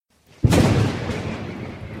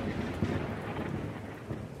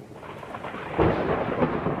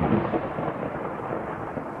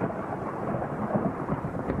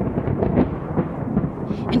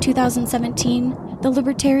2017, the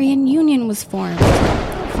Libertarian Union was formed.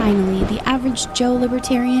 Finally, the average Joe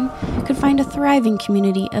Libertarian could find a thriving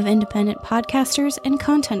community of independent podcasters and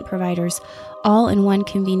content providers, all in one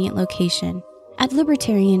convenient location. At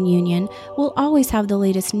Libertarian Union, we'll always have the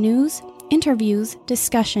latest news, interviews,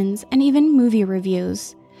 discussions, and even movie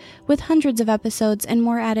reviews. With hundreds of episodes and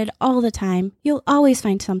more added all the time, you'll always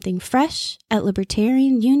find something fresh at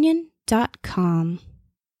libertarianunion.com.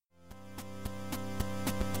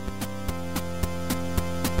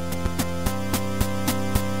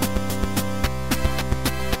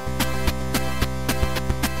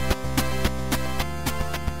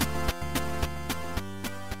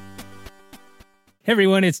 Hey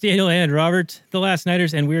everyone, it's Daniel and Robert, the Last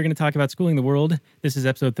Nighters, and we're going to talk about schooling the world. This is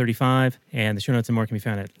episode 35, and the show notes and more can be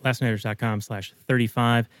found at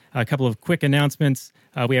lastnighters.com/35. A couple of quick announcements.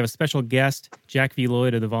 We have a special guest, Jack V.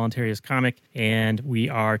 Lloyd of the Voluntariist Comic, and we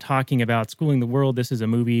are talking about Schooling the World. This is a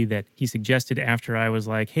movie that he suggested after I was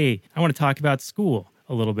like, hey, I want to talk about school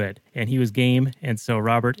a little bit. And he was game, and so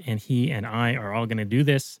Robert and he and I are all going to do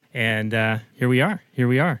this, and here we are.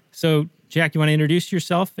 So, Jack, you want to introduce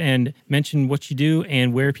yourself and mention what you do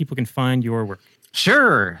and where people can find your work?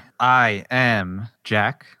 Sure. I am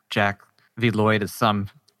Jack V. Lloyd, as some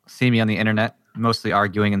see me on the internet, mostly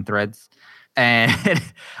arguing in threads. And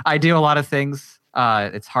I do a lot of things.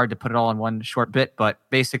 It's hard to put it all in one short bit, but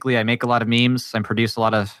basically I make a lot of memes and produce a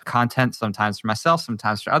lot of content, sometimes for myself,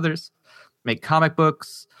 sometimes for others. Make comic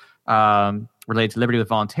books related to Liberty with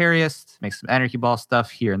Voluntarists, make some Anarchy Ball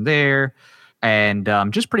stuff here and there. And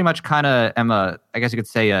just pretty much kind of am I guess you could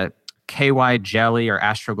say a KY Jelly or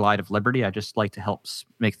Astroglide of Liberty. I just like to help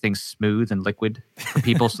make things smooth and liquid for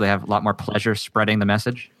people so they have a lot more pleasure spreading the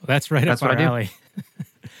message. Well, that's right up our alley.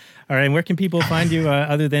 All right, and where can people find you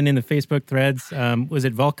other than in the Facebook threads? Was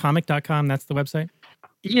it volcomic.com? That's the website?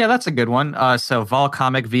 Yeah, that's a good one. So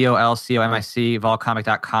Volcomic, VOLCOMIC,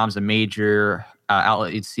 volcomic.com is a major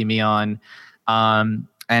outlet you'd see me on.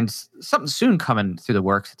 And something soon coming through the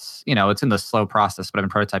works. It's in the slow process, but I've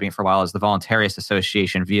been prototyping it for a while. Is the Voluntarist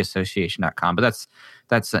Association, vassociation.com. But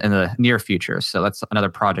that's in the near future. So that's another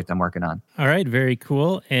project I'm working on. All right, very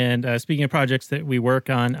cool. And speaking of projects that we work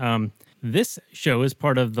on, this show is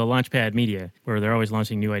part of the Launchpad Media, where they're always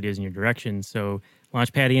launching new ideas in your direction. So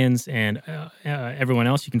Launchpadians and everyone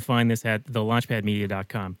else, you can find this at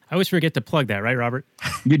thelaunchpadmedia.com. I always forget to plug that, right, Robert?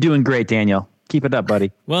 You're doing great, Daniel. Keep it up,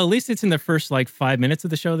 buddy. Well, at least it's in the first 5 minutes of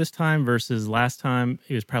the show this time versus last time.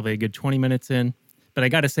 It was probably a good 20 minutes in. But I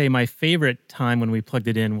got to say, my favorite time when we plugged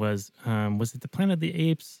it in was it the Planet of the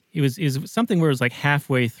Apes? It was something where it was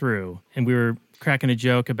halfway through, and we were cracking a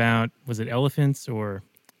joke about, was it elephants or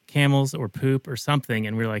camels or poop or something?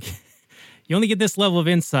 And we were like, you only get this level of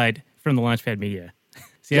insight from the Launchpad Media.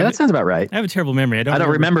 See, that sounds about right. I have a terrible memory. I don't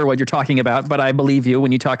remember what you're talking about, but I believe you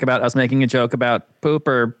when you talk about us making a joke about poop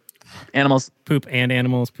or animals. Poop and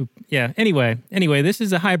animals. Poop. Yeah. Anyway, this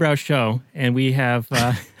is a highbrow show, and we have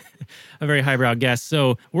a very highbrow guest.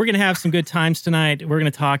 So we're going to have some good times tonight. We're going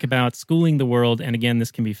to talk about schooling the world. And again, this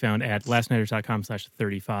can be found at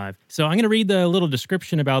lastnighters.com/35. So I'm going to read the little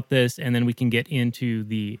description about this, and then we can get into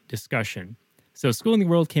the discussion. So Schooling the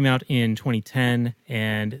World came out in 2010,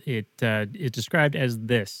 and it is described as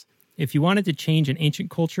this. If you wanted to change an ancient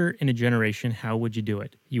culture in a generation, how would you do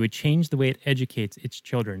it? You would change the way it educates its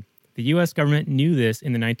children. The U.S. government knew this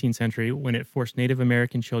in the 19th century when it forced Native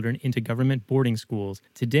American children into government boarding schools.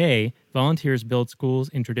 Today, volunteers build schools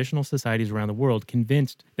in traditional societies around the world,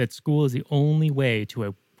 convinced that school is the only way to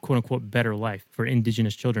a quote-unquote better life for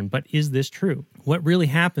indigenous children. But is this true? What really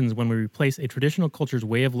happens when we replace a traditional culture's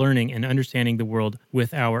way of learning and understanding the world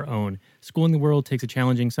with our own? Schooling the World takes a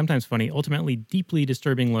challenging, sometimes funny, ultimately deeply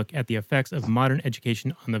disturbing look at the effects of modern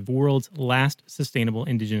education on the world's last sustainable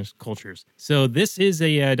indigenous cultures. So this is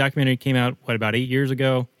a documentary that came out, about 8 years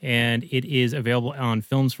ago, and it is available on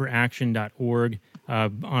filmsforaction.org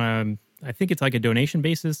I think it's a donation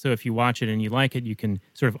basis. So if you watch it and you like it, you can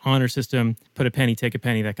sort of honor system, put a penny, take a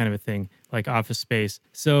penny, that kind of a thing, like Office Space.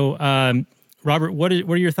 So, Robert, what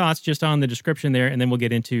are your thoughts just on the description there? And then we'll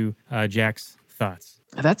get into Jack's thoughts.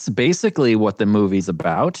 That's basically what the movie's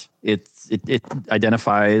about. It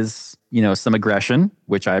identifies, some aggression,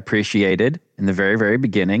 which I appreciated in the very, very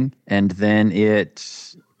beginning. And then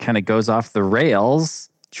it kind of goes off the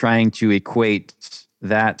rails, trying to equate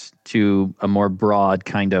that to a more broad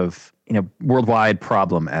kind of worldwide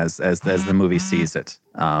problem as the movie sees it.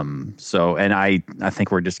 And I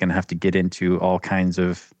think we're just going to have to get into all kinds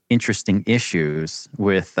of interesting issues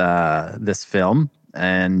with this film.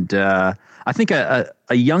 And I think a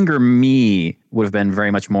younger me would have been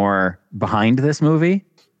very much more behind this movie.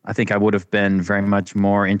 I think I would have been very much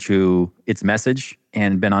more into its message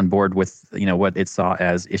and been on board with, what it saw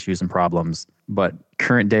as issues and problems. But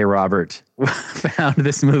current day Robert found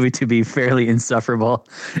this movie to be fairly insufferable.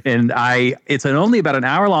 And it's only about an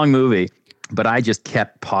hour-long movie, but I just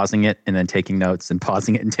kept pausing it and then taking notes and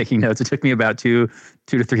pausing it and taking notes. It took me about 2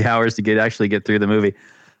 to 3 hours to get through the movie.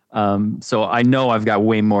 So I know I've got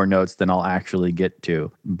way more notes than I'll actually get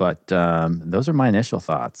to, but those are my initial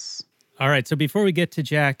thoughts. All right. So before we get to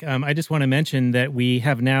Jack, I just want to mention that we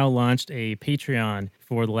have now launched a Patreon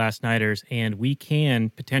for The Last Nighters, and we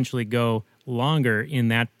can potentially go longer in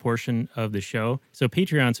that portion of the show. So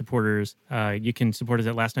Patreon supporters, you can support us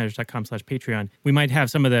at lastnighters.com/Patreon. We might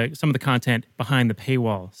have some of the content behind the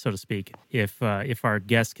paywall, so to speak, if our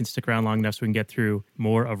guests can stick around long enough so we can get through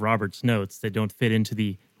more of Robert's notes that don't fit into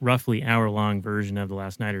the roughly hour-long version of The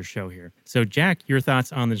Last Nighters show here. So Jack, your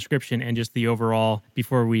thoughts on the description and just the overall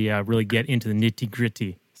before we really get into the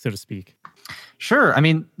nitty-gritty, so to speak. Sure. I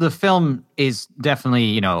mean, the film is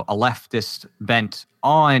definitely, a leftist bent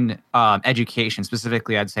on education,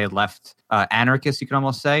 specifically, I'd say left anarchist, you can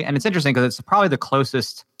almost say. And it's interesting because it's probably the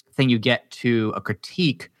closest thing you get to a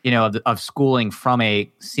critique, of schooling from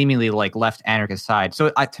a seemingly like left anarchist side. So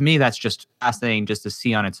to me, that's just fascinating just to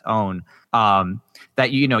see on its own. That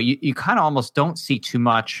you kind of almost don't see too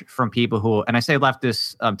much from people who, and I say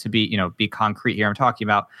leftists to be concrete here. I'm talking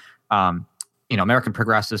about American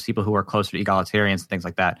progressives, people who are closer to egalitarians and things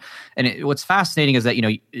like that. And what's fascinating is that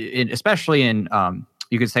especially in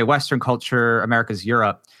you could say Western culture, America's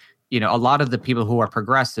Europe, a lot of the people who are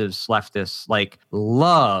progressives, leftists, like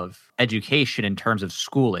love education in terms of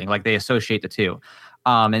schooling, like they associate the two.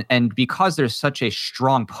 And because there's such a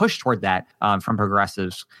strong push toward that from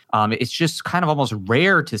progressives, it's just kind of almost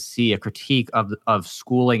rare to see a critique of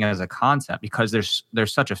schooling as a concept because there's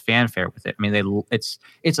such a fanfare with it. I mean, it's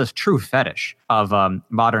a true fetish of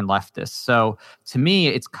modern leftists. So to me,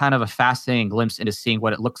 it's kind of a fascinating glimpse into seeing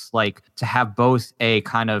what it looks like to have both a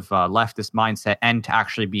kind of leftist mindset and to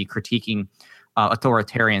actually be critiquing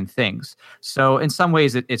authoritarian things. So in some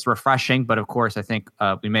ways it's refreshing, but of course I think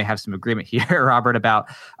we may have some agreement here, Robert, about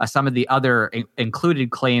some of the other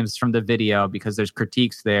included claims from the video, because there's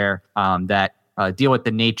critiques there that deal with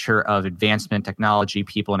the nature of advancement, technology,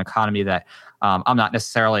 people, and economy that I'm not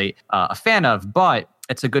necessarily a fan of, but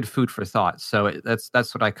it's a good food for thought. So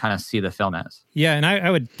that's what I kind of see the film as. Yeah, and I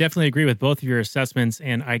would definitely agree with both of your assessments.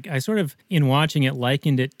 And I sort of, in watching it,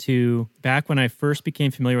 likened it to back when I first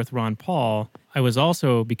became familiar with Ron Paul, I was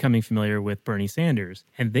also becoming familiar with Bernie Sanders.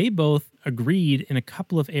 And they both agreed in a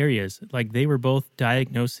couple of areas. Like they were both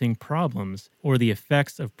diagnosing problems or the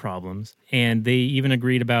effects of problems. And they even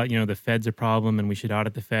agreed about, the Fed's a problem and we should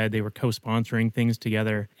audit the Fed. They were co-sponsoring things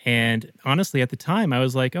together. And honestly, at the time, I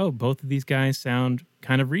was like, oh, both of these guys sound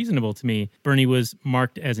kind of reasonable to me. Bernie was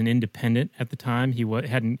marked as an independent at the time. He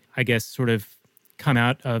hadn't, I guess, sort of come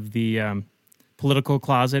out of the political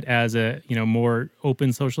closet as a, more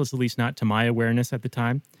open socialist, at least not to my awareness at the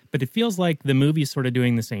time. But it feels like the movie's sort of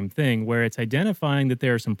doing the same thing, where it's identifying that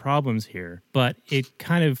there are some problems here, but it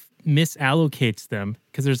kind of misallocates them,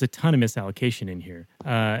 because there's a ton of misallocation in here,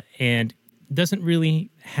 and doesn't really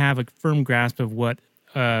have a firm grasp of what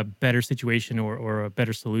a better situation or a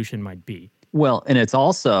better solution might be. Well, and it's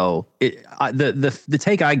also the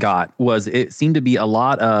take I got was it seemed to be a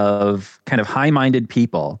lot of kind of high-minded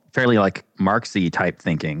people, fairly like Marxy type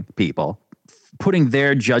thinking people, putting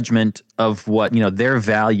their judgment of what, their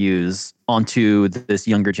values onto this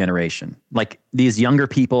younger generation. Like these younger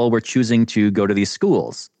people were choosing to go to these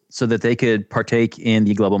schools so that they could partake in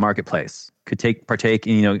the global marketplace, could partake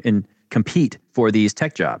in, in compete for these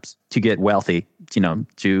tech jobs to get wealthy,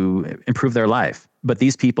 to improve their life. But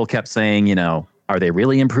these people kept saying, are they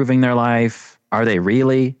really improving their life? Are they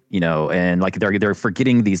really, and like they're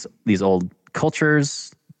forgetting these old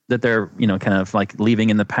cultures that they're, kind of like leaving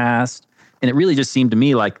in the past. And it really just seemed to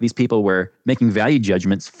me like these people were making value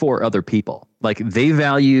judgments for other people. Like they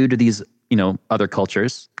valued these, other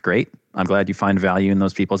cultures. Great. I'm glad you find value in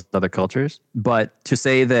those people's other cultures. But to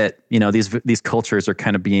say that, these cultures are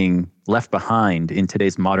kind of being left behind in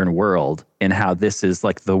today's modern world and how this is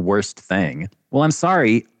like the worst thing. Well, I'm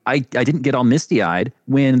sorry. I didn't get all misty-eyed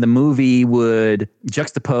when the movie would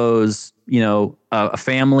juxtapose, a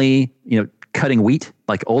family, cutting wheat,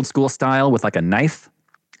 like old school style with like a knife.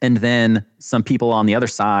 And then some people on the other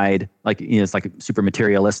side, like, it's like super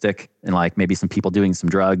materialistic and like maybe some people doing some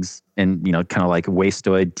drugs and, kind of like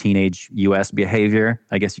wastoid teenage US behavior,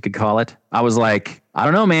 I guess you could call it. I was like, I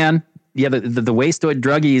don't know, man. Yeah, the wastoid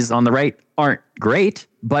druggies on the right aren't great,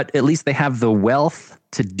 but at least they have the wealth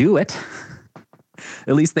to do it.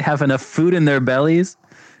 At least they have enough food in their bellies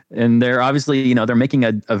And they're obviously, they're making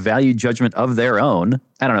a value judgment of their own.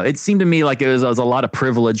 I don't know. It seemed to me like it was a lot of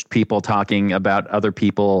privileged people talking about other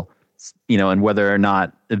people, and whether or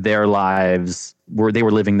not their lives they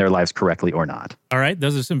were living their lives correctly or not. All right.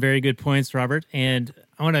 Those are some very good points, Robert. And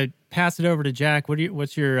I want to pass it over to Jack.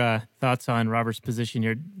 What's your thoughts on Robert's position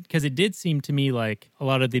here? Because it did seem to me like a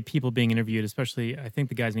lot of the people being interviewed, especially I think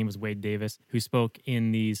the guy's name was Wade Davis, who spoke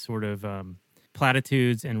in these sort of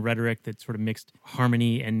platitudes and rhetoric that sort of mixed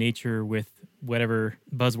harmony and nature with whatever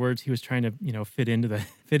buzzwords he was trying to fit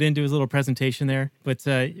into his little presentation there. But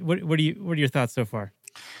what are your thoughts so far?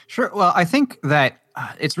 Sure. Well, I think that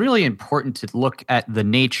it's really important to look at the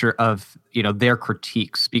nature of their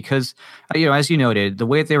critiques because as you noted, the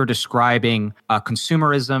way they were describing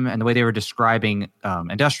consumerism and the way they were describing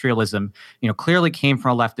industrialism, clearly came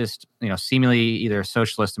from a leftist, seemingly either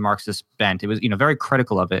socialist or Marxist bent. It was very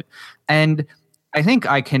critical of it, and I think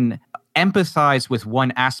I can empathize with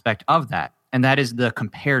one aspect of that. And that is the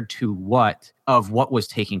compared to what was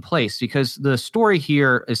taking place, because the story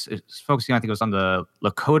here is focusing, I think it was on the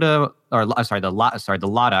Lakota, or the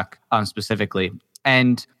Ladakh specifically,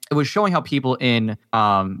 and it was showing how people in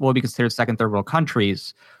what would be considered second, third world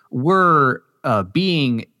countries were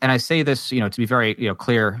being, and I say this, to be very,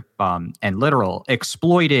 clear and literal,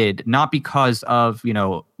 exploited not because of,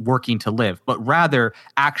 working to live, but rather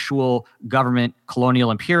actual government colonial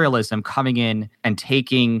imperialism coming in and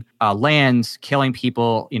taking lands, killing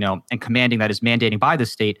people, and commanding, that is mandating by the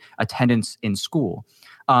state, attendance in school.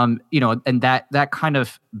 And that kind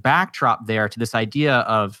of backdrop there to this idea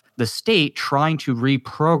of the state trying to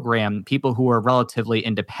reprogram people who are relatively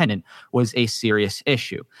independent was a serious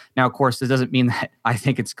issue. Now, of course, this doesn't mean that I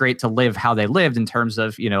think it's great to live how they lived in terms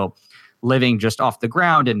of, living just off the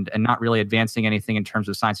ground and not really advancing anything in terms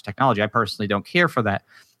of science and technology. I personally don't care for that.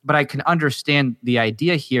 But I can understand the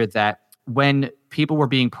idea here that when people were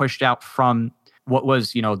being pushed out from what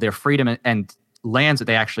was, their freedom and lands that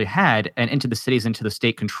they actually had and into the cities, into the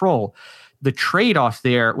state control, the trade-off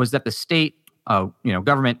there was that the state,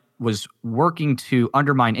 government was working to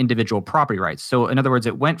undermine individual property rights. So in other words,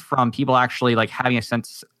 it went from people actually like having a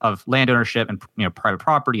sense of land ownership and private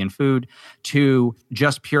property and food to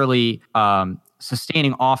just purely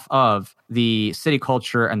sustaining off of the city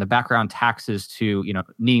culture and the background taxes to,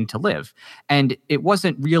 needing to live. And it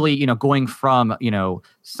wasn't really, going from,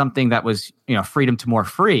 something that was, freedom to more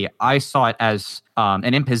free. I saw it as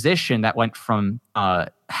an imposition that went from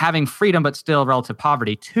having freedom but still relative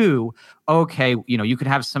poverty to, okay, you could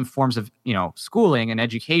have some forms of, schooling and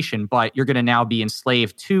education, but you're going to now be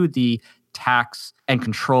enslaved to the tax and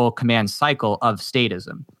control command cycle of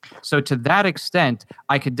statism. So to that extent,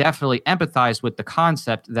 I could definitely empathize with the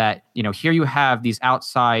concept that, here you have these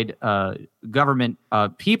outside government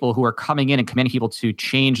people who are coming in and commanding people to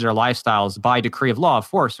change their lifestyles by decree of law, of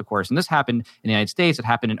force, of course. And this happened in the United States. It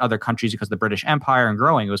happened in other countries because of the British Empire and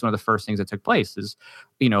growing. It was one of the first things that took place is,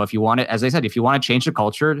 if you want to, as I said, if you want to change the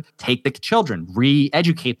culture, take the children,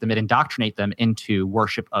 re-educate them and indoctrinate them into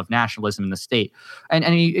worship of nationalism in the state.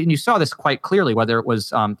 And you saw this quite clearly, whether it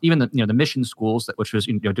was even the mission schools, which was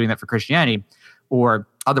doing that for Christianity, or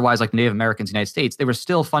otherwise like Native Americans in the United States, they were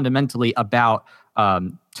still fundamentally about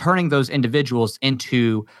turning those individuals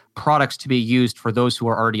into products to be used for those who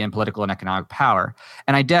are already in political and economic power.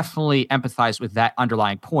 And I definitely empathize with that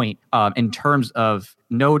underlying point in terms of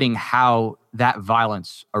noting how that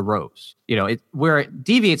violence arose. Where it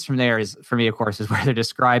deviates from there is, for me, of course, is where they're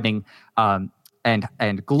describing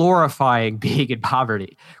and glorifying being in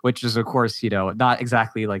poverty, which is, of course, not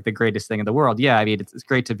exactly like the greatest thing in the world. Yeah, I mean, it's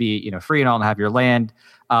great to be, free and all and have your land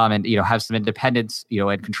and, have some independence,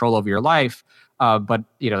 and control over your life. But,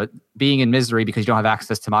 being in misery because you don't have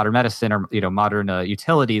access to modern medicine or, modern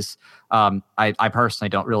utilities, I personally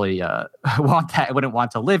don't really want that. I wouldn't want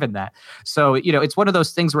to live in that. So, it's one of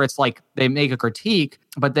those things where it's like they make a critique,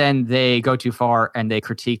 but then they go too far and they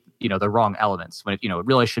critique, the wrong elements. When it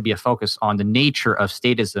really should be a focus on the nature of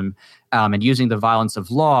statism and using the violence of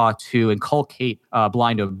law to inculcate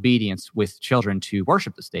blind obedience with children to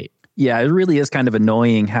worship the state. Yeah, it really is kind of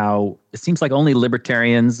annoying how it seems like only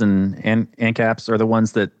libertarians and ANCAPs are the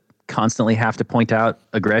ones that constantly have to point out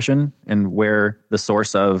aggression and where the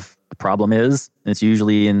source of the problem is. And it's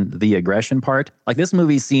usually in the aggression part. Like this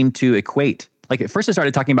movie seemed to equate. Like at first they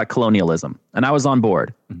started talking about colonialism and I was on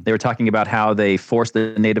board. They were talking about how they forced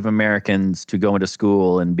the Native Americans to go into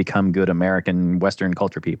school and become good American Western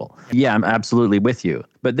culture people. Yeah, I'm absolutely with you.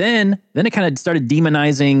 But then it kind of started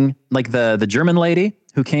demonizing like the German lady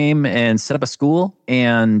who came and set up a school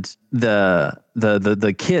and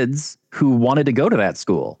the kids who wanted to go to that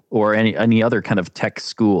school or any other kind of tech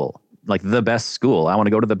school. like the best school. I want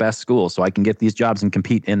to go to the best school so I can get these jobs and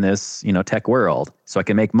compete in this, tech world so I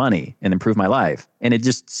can make money and improve my life. And it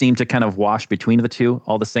just seemed to kind of wash between the two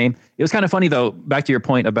all the same. It was kind of funny though, back to your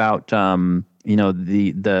point about, the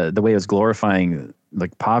way it was glorifying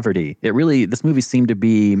like poverty. This movie seemed to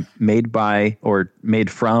be made by or made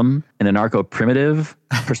from an anarcho-primitive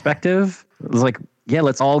perspective. It was like, yeah,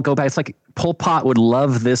 let's all go back. It's like Pol Pot would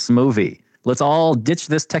love this movie. Let's all ditch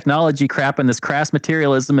this technology crap and this crass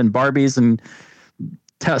materialism and Barbies and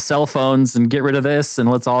cell phones and get rid of this, and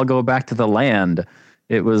let's all go back to the land.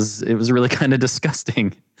 It was really kind of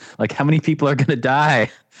disgusting. Like, how many people are going to die?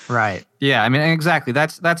 Right. Yeah. I mean, exactly.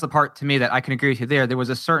 That's the part to me that I can agree with you there. There was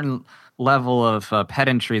a certain level of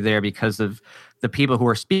pedantry there because of the people who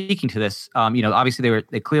were speaking to this. Obviously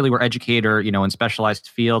they clearly were educated, in specialized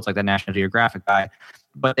fields like the National Geographic guy,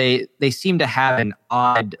 but they seem to have an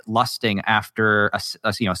odd lusting after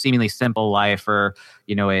a seemingly simple life or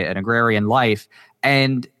an agrarian life,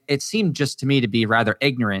 and it seemed just to me to be rather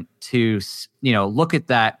ignorant to look at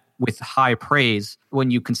that with high praise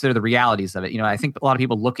when you consider the realities of it. I think a lot of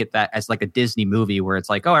people look at that as like a Disney movie where it's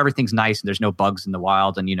like, oh, everything's nice and there's no bugs in the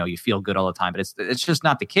wild and, you feel good all the time. But it's just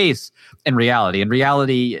not the case in reality. In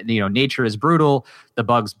reality, nature is brutal. The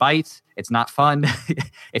bugs bite. It's not fun.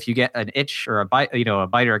 If you get an itch or a bite, a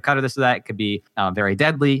bite or a cut or this or that, it could be very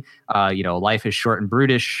deadly. Life is short and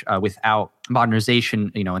brutish without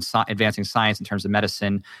modernization, and advancing science in terms of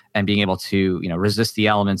medicine and being able to, resist the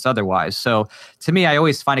elements otherwise. So to me, I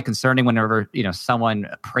always find it concerning whenever, someone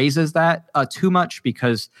praises that too much,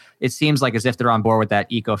 because it seems like as if they're on board with that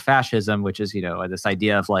eco-fascism, which is, this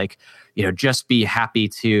idea of like, just be happy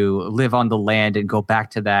to live on the land and go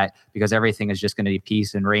back to that because everything is just going to be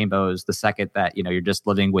peace and rainbows the second that, you're just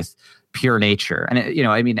living with pure nature. And,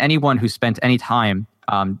 anyone who spent any time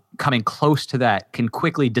coming close to that can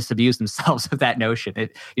quickly disabuse themselves of that notion.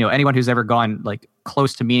 Anyone who's ever gone like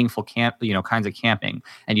close to meaningful camp, kinds of camping,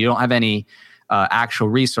 and you don't have any actual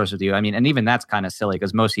resource with you. And even that's kind of silly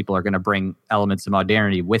because most people are going to bring elements of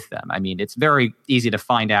modernity with them. It's very easy to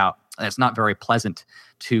find out. And it's not very pleasant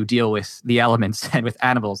to deal with the elements and with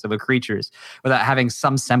animals and with creatures without having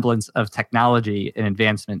some semblance of technology and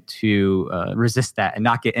advancement to resist that and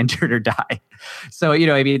not get injured or die. So,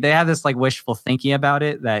 they have this like wishful thinking about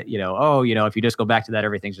it that, if you just go back to that,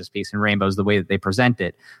 everything's just peace and rainbows the way that they present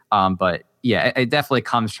it. But yeah, it definitely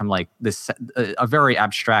comes from like this, a very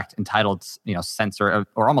abstract, entitled, sense or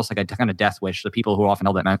almost like a kind of death wish. The people who often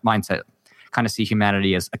hold that mindset kind of see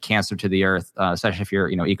humanity as a cancer to the earth, especially if you're,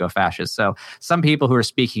 eco-fascist. So some people who are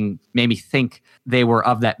speaking made me think they were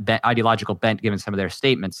of that ideological bent, given some of their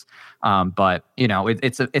statements. But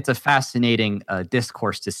it's a fascinating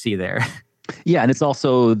discourse to see there. Yeah, and it's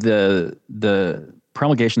also the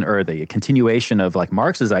promulgation or the continuation of like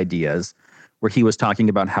Marx's ideas, where he was talking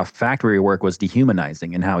about how factory work was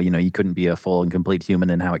dehumanizing and how, you couldn't be a full and complete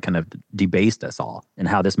human and how it kind of debased us all, and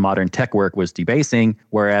how this modern tech work was debasing,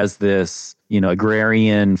 whereas this,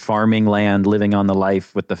 agrarian farming land, living on the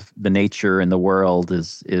life with the nature and the world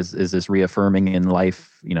is this reaffirming and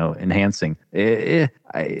life, enhancing.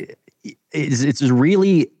 It's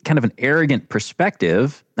really kind of an arrogant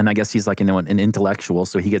perspective. And I guess he's like, an intellectual,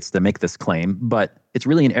 so he gets to make this claim. But it's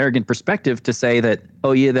really an arrogant perspective to say that,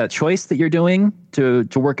 oh yeah, that choice that you're doing to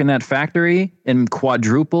work in that factory and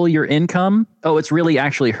quadruple your income, oh, it's really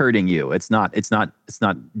actually hurting you. It's not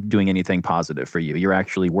doing anything positive for you. You're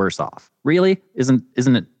actually worse off. Really? Isn't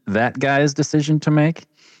it that guy's decision to make?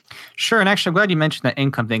 Sure. And actually, I'm glad you mentioned that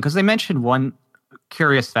income thing, because they mentioned one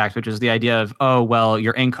curious fact, which is the idea of, oh, well,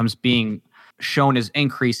 your income's being shown as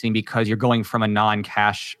increasing because you're going from a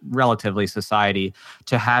non-cash relatively society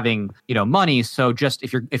to having, money. So just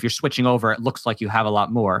if you're switching over, it looks like you have a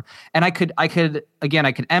lot more. And I could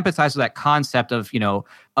empathize with that concept of,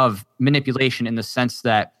 of manipulation, in the sense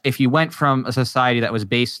that if you went from a society that was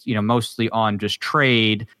based, mostly on just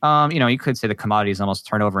trade, you could say the commodities almost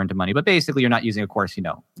turn over into money, but basically you're not using, of course,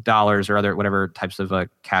 dollars or other whatever types of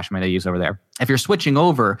cash money they use over there. If you're switching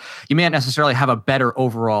over, you may not necessarily have a better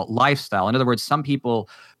overall lifestyle. In other words, some people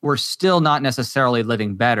were still not necessarily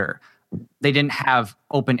living better. They didn't have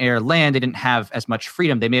open air land. They didn't have as much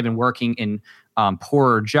freedom. They may have been working in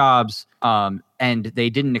poorer jobs, and they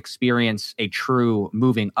didn't experience a true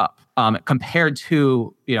moving up compared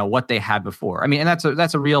to what they had before. And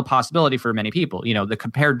that's a real possibility for many people. The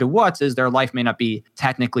compared to what's is their life may not be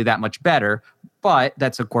technically that much better, but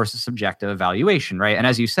that's of course a subjective evaluation, right? And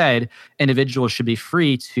as you said, individuals should be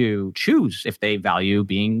free to choose if they value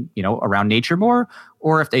being around nature more,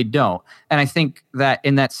 or if they don't. And I think that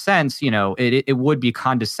in that sense, it would be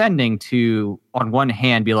condescending to, on one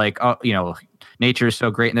hand, be like, oh, nature is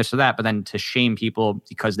so great and this or that, but then to shame people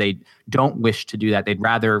because they don't wish to do that. They'd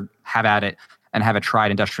rather have at it and have a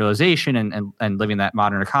tried industrialization and living that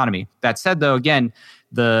modern economy. That said, though, again,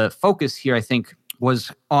 the focus here, I think,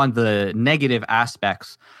 was on the negative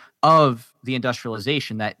aspects of the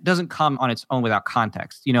industrialization that doesn't come on its own without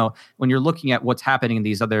context. When you're looking at what's happening in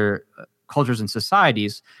these other cultures and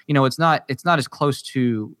societies, it's not as close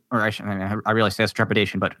to, or I realize that's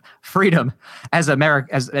trepidation, but freedom as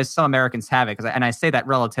some Americans have it. And I say that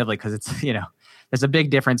relatively because it's, there's a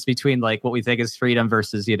big difference between like what we think is freedom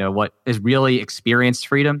versus, what is really experienced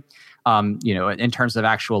freedom. In terms of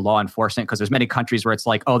actual law enforcement, because there's many countries where it's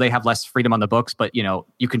like, oh, they have less freedom on the books, but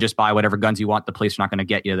you can just buy whatever guns you want. The police are not going to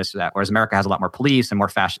get you this or that. Whereas America has a lot more police and more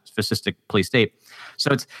fascistic police state. So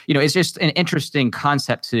it's just an interesting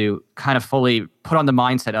concept to kind of fully put on the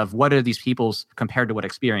mindset of what are these people's compared to what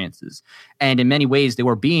experiences. And in many ways, they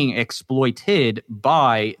were being exploited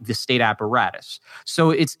by the state apparatus.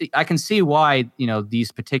 So I can see why,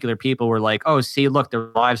 these particular people were like, oh, see, look, their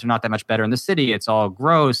lives are not that much better in the city. It's all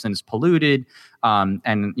gross and it's polluted.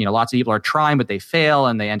 And lots of people are trying, but they fail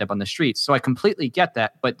and they end up on the streets. So I completely get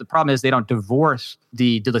that. But the problem is they don't divorce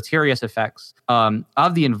the deleterious effects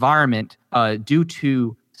of the environment due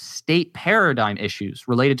to state paradigm issues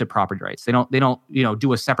related to property rights. They don't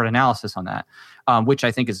do a separate analysis on that, which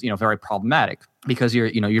I think is very problematic, because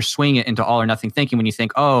you're swinging it into all or nothing thinking when you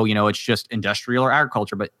think, oh, it's just industrial or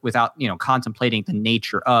agriculture, but without contemplating the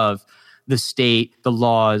nature of the state, the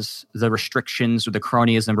laws, the restrictions, or the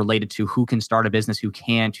cronyism related to who can start a business, who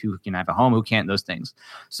can't, who can have a home, who can't, those things.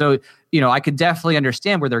 So, I could definitely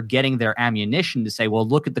understand where they're getting their ammunition to say, well,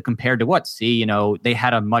 look at the compared to what? See, they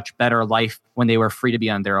had a much better life when they were free to be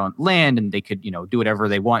on their own land and they could, do whatever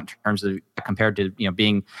they want in terms of compared to,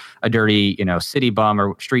 being a dirty, city bum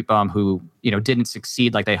or street bum who, didn't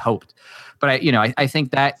succeed like they hoped. But I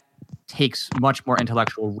think that takes much more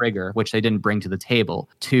intellectual rigor, which they didn't bring to the table,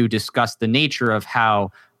 to discuss the nature of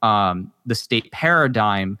how the state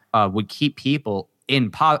paradigm would keep people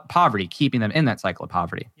in poverty, keeping them in that cycle of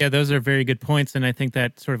poverty. Yeah, those are very good points. And I think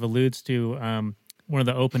that sort of alludes to one of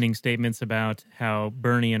the opening statements about how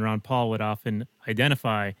Bernie and Ron Paul would often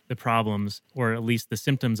identify the problems, or at least the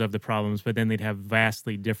symptoms of the problems, but then they'd have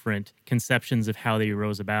vastly different conceptions of how they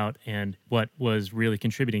arose about and what was really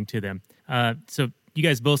contributing to them. So you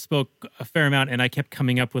guys both spoke a fair amount, and I kept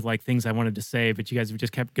coming up with like things I wanted to say, but you guys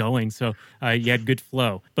just kept going, so you had good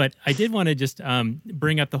flow. But I did want to just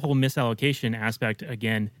bring up the whole misallocation aspect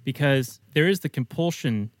again, because there is the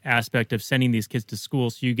compulsion aspect of sending these kids to school.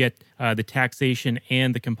 So you get the taxation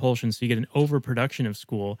and the compulsion, so you get an overproduction of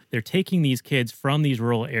school. They're taking these kids from these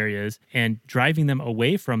rural areas and driving them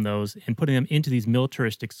away from those and putting them into these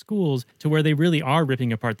militaristic schools to where they really are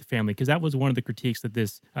ripping apart the family, because that was one of the critiques that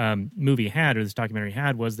this movie had, or this documentary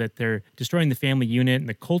had, was that they're destroying the family unit and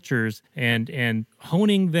the cultures and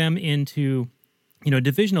honing them into,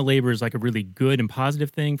 division of labor is like a really good and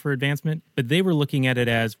positive thing for advancement, but they were looking at it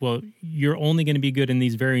as, well, you're only going to be good in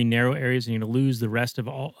these very narrow areas and you're going to lose the rest of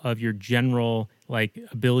all of your general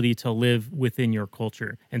ability to live within your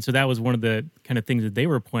culture. And so that was one of the kind of things that they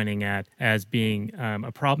were pointing at as being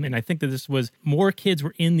a problem. And I think that this was, more kids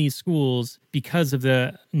were in these schools because of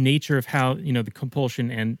the nature of how, the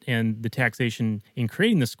compulsion and the taxation in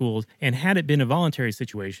creating the schools. And had it been a voluntary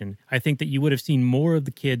situation, I think that you would have seen more of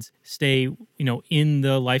the kids stay, in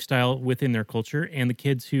the lifestyle within their culture, and the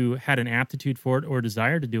kids who had an aptitude for it or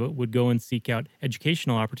desire to do it would go and seek out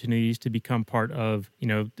educational opportunities to become part of,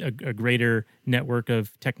 a greater network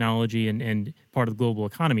of technology and part of the global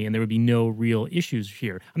economy, and there would be no real issues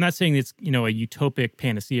here. I'm not saying it's, a utopic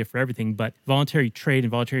panacea for everything, but voluntary trade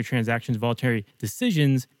and voluntary transactions, voluntary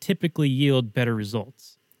decisions typically yield better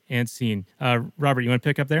results. And scene. Robert, you want to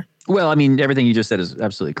pick up there? Well, I mean, everything you just said is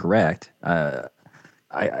absolutely correct.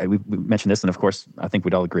 We mentioned this, and of course, I think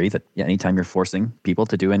we'd all agree that anytime you're forcing people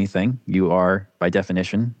to do anything, you are, by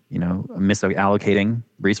definition, misallocating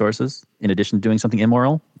resources. In addition to doing something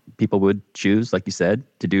immoral, people would choose, like you said,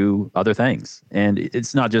 to do other things. And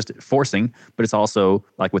it's not just forcing, but it's also,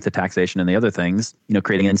 like with the taxation and the other things,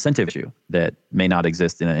 creating an incentive issue that may not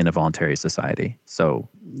exist in a voluntary society. So,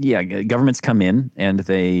 governments come in and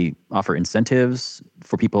they offer incentives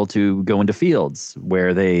for people to go into fields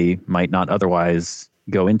where they might not otherwise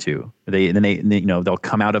go into. They'll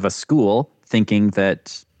come out of a school thinking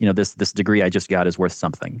that, this degree I just got is worth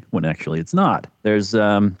something, when actually it's not. There's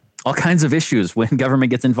all kinds of issues when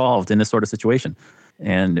government gets involved in this sort of situation.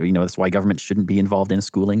 And, that's why government shouldn't be involved in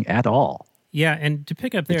schooling at all. Yeah, and to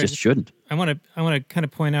pick up It there, just shouldn't. I want to kind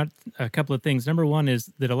of point out a couple of things. Number one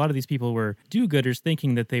is that a lot of these people were do-gooders,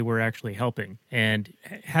 thinking that they were actually helping and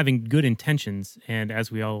having good intentions. And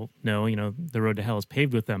as we all know, the road to hell is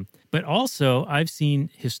paved with them. But also, I've seen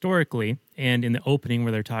historically, and in the opening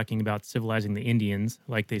where they're talking about civilizing the Indians,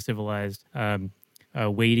 like they civilized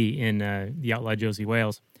Wadey in The Outlaw Josie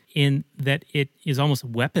Wales, in that it is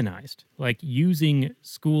almost weaponized, like using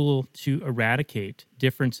school to eradicate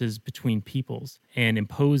differences between peoples and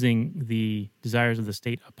imposing the desires of the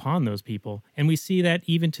state upon those people. And we see that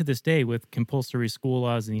even to this day with compulsory school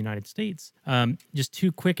laws in the United States. Just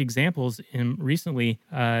two quick examples. Recently,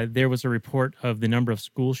 there was a report of the number of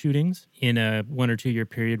school shootings in a 1 or 2 year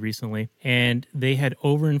period recently, and they had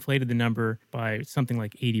overinflated the number by something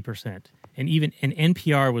like 80%. And even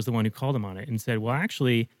NPR was the one who called them on it and said, well,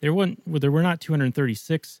 actually, there were not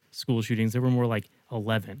 236 school shootings. There were more like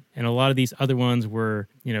 11. And a lot of these other ones were,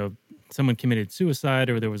 someone committed suicide,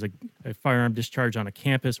 or there was a firearm discharge on a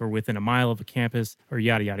campus or within a mile of a campus, or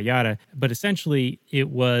yada, yada, yada. But essentially, it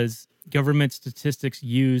was government statistics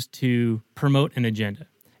used to promote an agenda.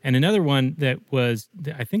 And another one that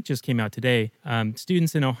I think just came out today,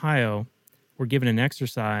 students in Ohio were given an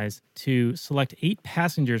exercise to select 8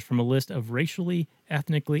 passengers from a list of racially,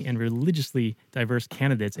 ethnically, and religiously diverse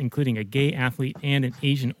candidates, including a gay athlete and an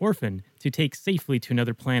Asian orphan, to take safely to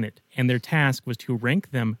another planet. And their task was to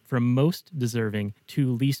rank them from most deserving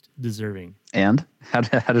to least deserving. And how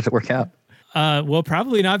did it work out? Well,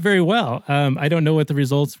 probably not very well. I don't know what the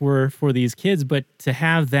results were for these kids, but to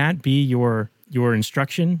have that be your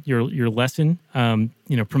instruction, your lesson,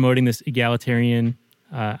 promoting this egalitarian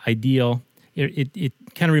ideal, it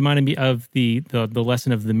kind of reminded me of the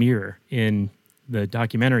lesson of the mirror in the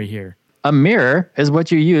documentary here. A mirror is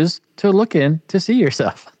what you use to look in to see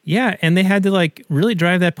yourself. Yeah, and they had to really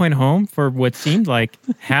drive that point home for what seemed like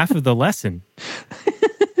half of the lesson.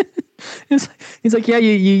 He's like, yeah,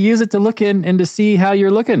 you use it to look in and to see how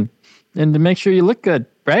you're looking and to make sure you look good,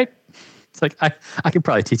 right? It's like, I could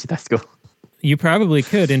probably teach at that school. You probably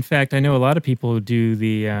could. In fact, I know a lot of people who do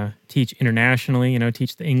the teach internationally,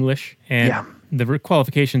 teach the English, and the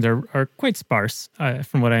qualifications are quite sparse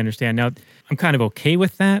from what I understand. Now, I'm kind of okay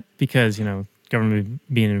with that because, government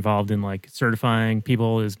being involved in certifying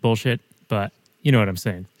people is bullshit, but you know what I'm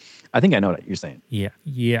saying. I think I know what you're saying.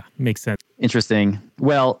 Yeah, makes sense. Interesting.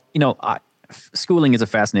 Well, schooling is a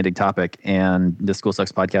fascinating topic, and the School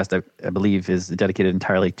Sucks podcast, I believe, is dedicated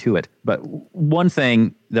entirely to it. But one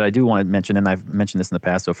thing that I do want to mention, and I've mentioned this in the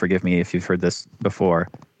past, so forgive me if you've heard this before,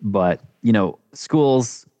 but,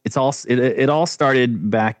 schools, it all started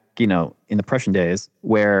back, in the Prussian days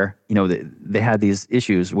where, they had these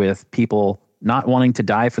issues with people not wanting to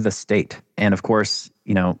die for the state. And of course,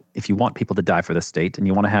 if you want people to die for the state and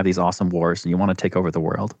you want to have these awesome wars and you want to take over the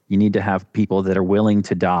world, you need to have people that are willing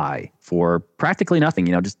to die for practically nothing,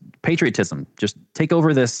 just patriotism. Just take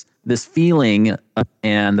over this feeling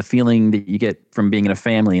and the feeling that you get from being in a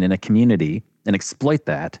family and in a community and exploit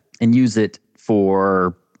that and use it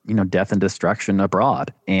for, death and destruction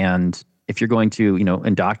abroad. And if you're going to,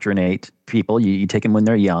 indoctrinate people, you take them when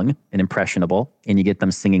they're young and impressionable, and you get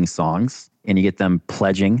them singing songs, and you get them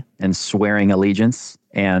pledging and swearing allegiance,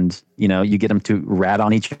 and, you get them to rat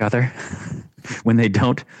on each other when they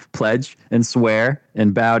don't pledge and swear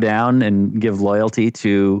and bow down and give loyalty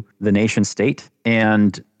to the nation state.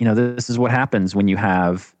 And, this is what happens when you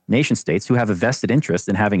have nation states who have a vested interest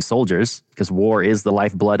in having soldiers, because war is the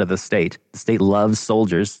lifeblood of the state. The state loves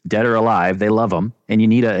soldiers, dead or alive, they love them, and you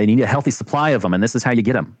need a healthy supply of them, and this is how you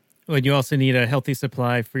get them. Well, you also need a healthy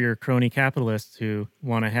supply for your crony capitalists who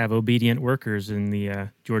want to have obedient workers in the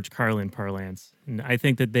George Carlin parlance. And I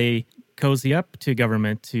think that they cozy up to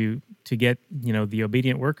government to get, the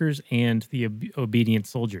obedient workers and the obedient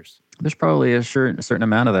soldiers. There's probably a certain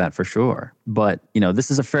amount of that for sure. But,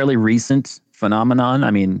 this is a fairly recent phenomenon.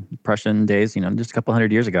 I mean, Prussian days, just a couple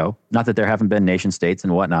hundred years ago. Not that there haven't been nation states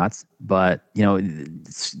and whatnots, but,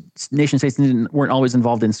 nation states weren't always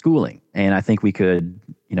involved in schooling. And I think we can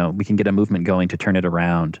get a movement going to turn it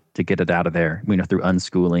around, to get it out of there, through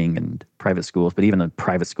unschooling and private schools. But even the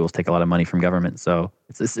private schools take a lot of money from government. So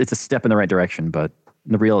it's a step in the right direction, but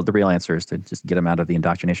the real answer is to just get them out of the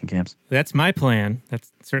indoctrination camps. That's my plan.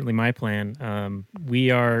 That's certainly my plan.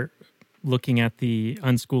 We are looking at the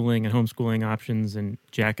unschooling and homeschooling options, and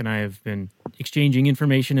Jack and I have been exchanging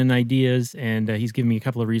information and ideas, and he's given me a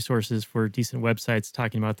couple of resources for decent websites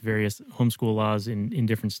talking about the various homeschool laws in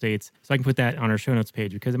different states. So I can put that on our show notes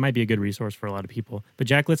page because it might be a good resource for a lot of people. But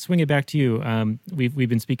Jack, let's swing it back to you. We've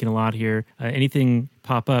been speaking a lot here. Anything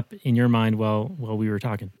pop up in your mind while we were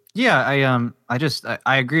talking? Yeah,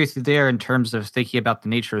 I agree with you there in terms of thinking about the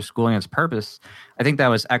nature of schooling and its purpose. I think that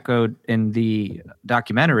was echoed in the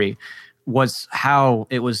documentary, was how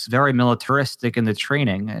it was very militaristic in the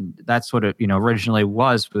training, and that's what it originally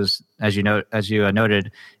was as you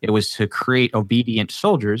noted, it was to create obedient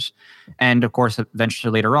soldiers, and of course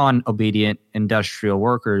eventually later on obedient industrial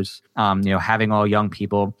workers. Having all young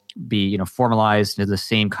people be formalized into the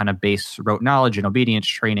same kind of base rote knowledge and obedience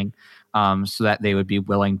training, so that they would be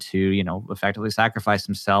willing to, effectively sacrifice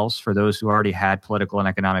themselves for those who already had political and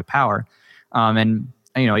economic power. And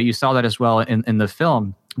you saw that as well in the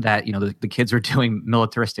film, that the kids were doing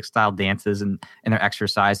militaristic style dances and in their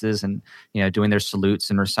exercises, and doing their salutes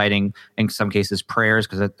and reciting in some cases prayers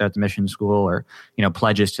because at the mission school, or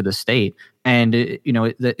pledges to the state. And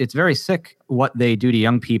it's very sick what they do to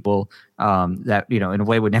young people, that in a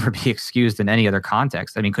way would never be excused in any other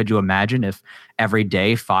context. I mean, could you imagine if every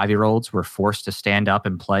day 5-year-olds were forced to stand up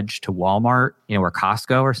and pledge to Walmart, or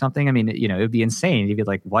Costco or something? I mean, it would be insane. You'd be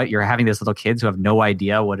like, what? You're having these little kids who have no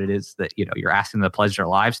idea what it is that you're asking them to pledge their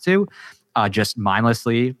lives to, just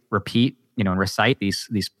mindlessly repeat and recite these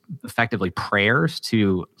effectively prayers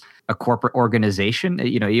to a corporate organization.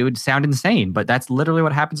 It would sound insane, but that's literally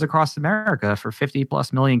what happens across America for 50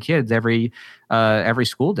 plus million kids every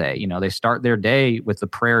school day. They start their day with the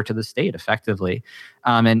prayer to the state effectively.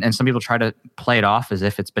 And some people try to play it off as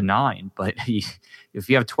if it's benign, but if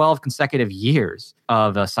you have 12 consecutive years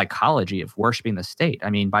of a psychology of worshiping the state, I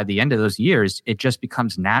mean, by the end of those years, it just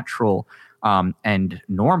becomes natural and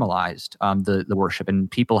normalized, the worship, and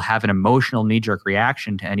people have an emotional knee-jerk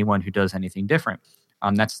reaction to anyone who does anything different.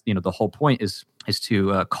 That's the whole point is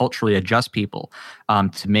to culturally adjust people,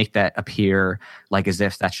 to make that appear like as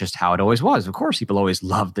if that's just how it always was. Of course, people always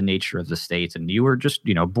loved the nature of the state, and you were just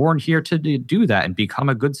born here to do that and become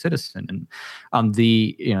a good citizen. And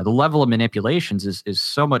the level of manipulations is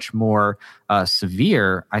so much more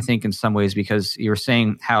severe, I think, in some ways, because you were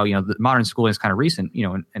saying how the modern schooling is kind of recent.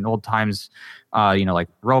 In old times, like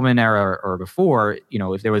Roman era or before,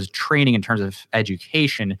 if there was training in terms of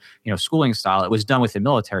education, schooling style, it was done within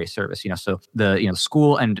military service. So the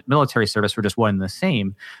school and military service were just one and the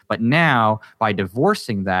same. But now, by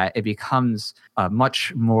divorcing that, it becomes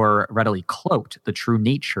much more readily cloaked the true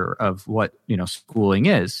nature of what schooling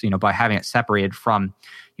is. By having it separated from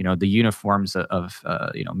the uniforms of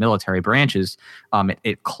military branches,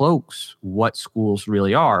 it cloaks what schools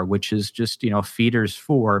really are, which is just feeders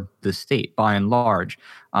for the state by and large.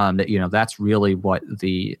 That's really what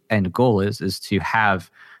the end goal is to have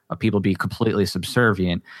people be completely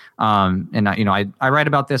subservient. And I write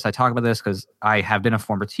about this. I talk about this because I have been a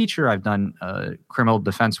former teacher. I've done criminal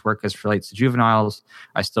defense work as it relates to juveniles.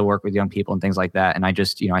 I still work with young people and things like that. And I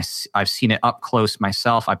just, I've seen it up close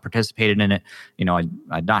myself. I participated in it. I'm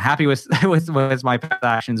not happy with my past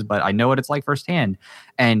actions, but I know what it's like firsthand.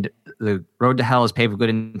 And the road to hell is paved with good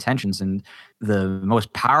intentions. And the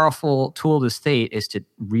most powerful tool of the state is to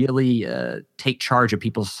really take charge of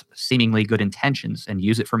people's seemingly good intentions and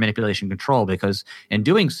use it for manipulation and control, because in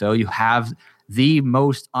doing so, you have the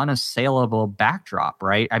most unassailable backdrop,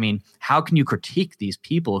 right? I mean, how can you critique these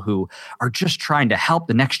people who are just trying to help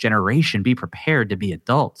the next generation be prepared to be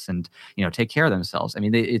adults and, take care of themselves? I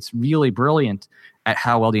mean, it's really brilliant at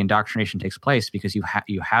how well the indoctrination takes place, because you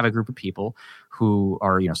have a group of people who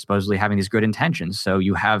are, supposedly having these good intentions. So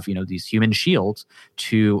you have, these human shields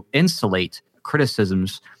to insulate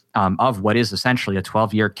criticisms of what is essentially a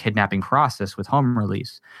 12-year kidnapping process with home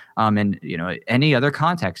release. And, any other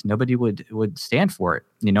context, nobody would stand for it.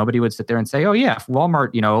 Nobody would sit there and say, oh, yeah, if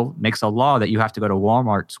Walmart, makes a law that you have to go to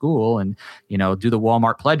Walmart school and, do the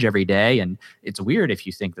Walmart pledge every day. And it's weird if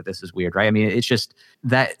you think that this is weird, right? I mean, it's just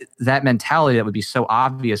that mentality that would be so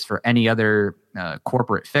obvious for any other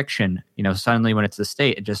corporate fiction, suddenly when it's the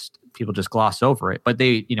state, people just gloss over it. But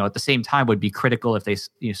they, at the same time would be critical if they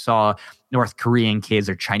saw North Korean kids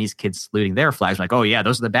or Chinese kids saluting their flags, like, oh yeah,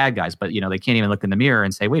 those are the bad guys. But, they can't even look in the mirror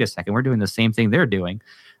and say, wait a second, we're doing the same thing they're doing.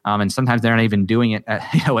 And sometimes they're not even doing it,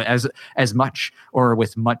 as much or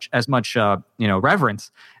with as much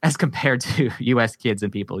reverence as compared to U.S. kids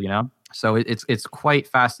and people, So it's quite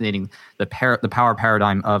fascinating, the power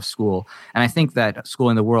paradigm of school. And I think that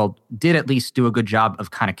Schooling the World did at least do a good job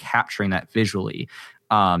of kind of capturing that visually.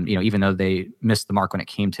 Even though they missed the mark when it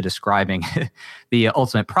came to describing the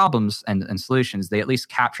ultimate problems and solutions, they at least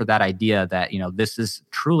captured that idea that, this is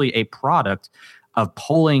truly a product of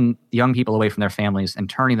pulling young people away from their families and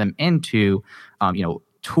turning them into,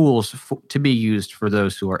 tools to be used for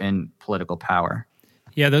those who are in political power.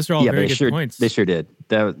 Yeah, those are all very good points. They sure did.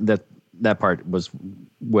 that part was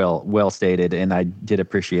well stated, and I did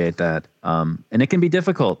appreciate that. And it can be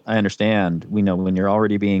difficult. I understand. We know when you're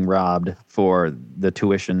already being robbed for the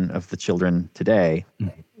tuition of the children today,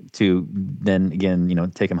 to then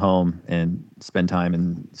again, take them home and spend time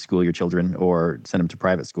and school your children or send them to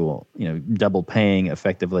private school. Double paying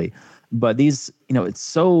effectively. But these, it's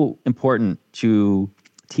so important to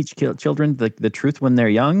teach children the truth when they're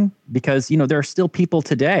young, because there are still people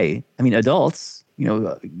today. I mean, adults,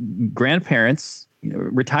 grandparents,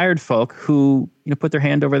 retired folk who put their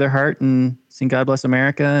hand over their heart and sing "God Bless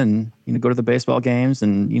America" and go to the baseball games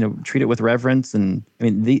and treat it with reverence. And I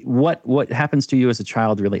mean, what happens to you as a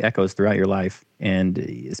child really echoes throughout your life, and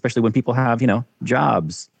especially when people have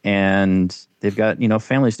jobs and they've got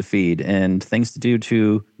families to feed and things to do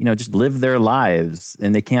to just live their lives,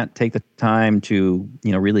 and they can't take the time to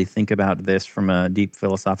really think about this from a deep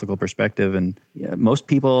philosophical perspective. And most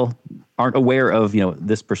people aren't aware of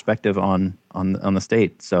this perspective on the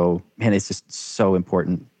state. So man, it's just so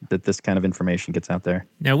important that this kind of information gets out there.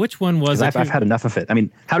 Now, which one was it? I've had enough of it. I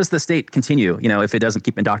mean, how does the state continue, if it doesn't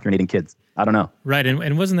keep indoctrinating kids? I don't know. Right.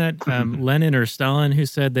 And wasn't that Lenin or Stalin who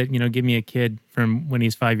said that, give me a kid from when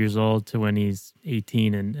he's 5 years old to when he's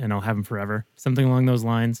 18 and I'll have him forever? Something along those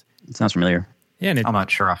lines. It sounds familiar. Yeah. And I'm not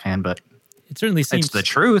sure offhand, but it certainly seems it's the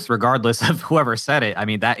truth, regardless of whoever said it. I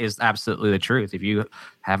mean, that is absolutely the truth. If you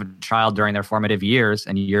have a child during their formative years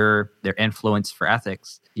and you're their influence for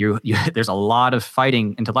ethics, there's a lot of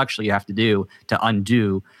fighting intellectually you have to do to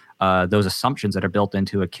undo those assumptions that are built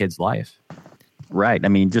into a kid's life. Right. I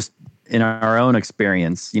mean, just in our own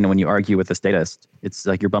experience, when you argue with a statist, it's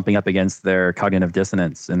like you're bumping up against their cognitive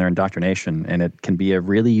dissonance and their indoctrination, and it can be a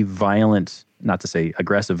really violent, not to say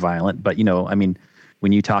aggressive violent, but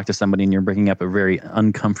when you talk to somebody and you're bringing up a very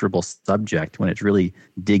uncomfortable subject, when it's really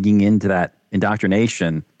digging into that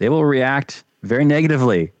indoctrination, they will react very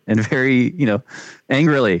negatively and very,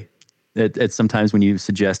 angrily at sometimes when you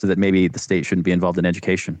suggest that maybe the state shouldn't be involved in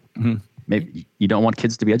education. Mm-hmm. Maybe you don't want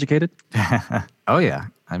kids to be educated? Oh yeah.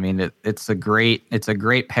 I mean, it's a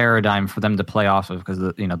great paradigm for them to play off of, because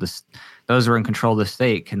those who are in control of the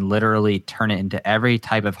state can literally turn it into every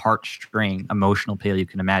type of heartstring emotional appeal you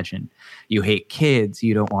can imagine. You hate kids,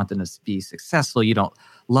 you don't want them to be successful, you don't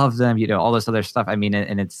love them, all this other stuff. I mean,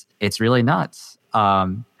 and it's really nuts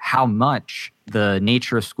how much the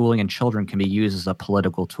nature of schooling and children can be used as a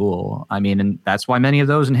political tool. I mean, and that's why many of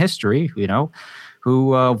those in history, who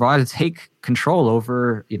wanted to take control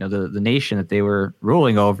over, the nation that they were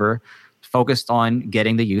ruling over, focused on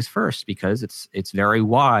getting the youth first, because it's very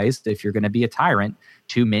wise, if you're going to be a tyrant,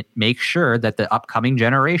 to make sure that the upcoming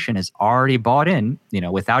generation is already bought in,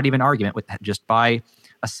 without even argument, just by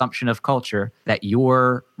assumption of culture, that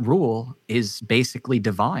your rule is basically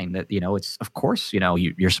divine, that it's, of course,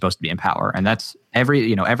 you're supposed to be in power. And that's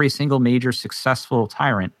every single major successful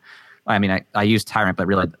tyrant. I mean, I use tyrant, but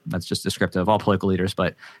really that's just descriptive of all political leaders.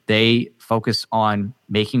 But they focus on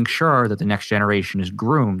making sure that the next generation is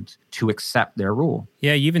groomed to accept their rule.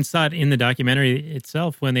 Yeah, you even saw it in the documentary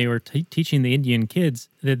itself when they were teaching the Indian kids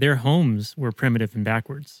that their homes were primitive and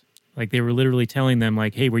backwards. Like they were literally telling them,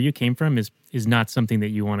 like, hey, where you came from is not something that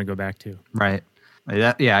you want to go back to. Right.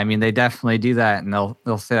 Yeah, I mean, they definitely do that, and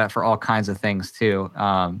they'll say that for all kinds of things too.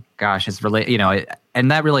 It's really,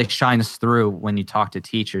 and that really shines through when you talk to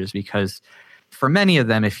teachers, because for many of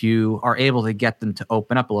them, if you are able to get them to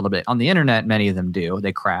open up a little bit on the internet, many of them do.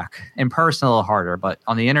 They crack. In person, a little harder, but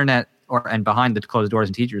on the internet and behind the closed doors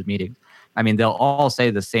in teachers' meetings, I mean, they'll all say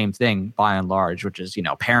the same thing by and large, which is,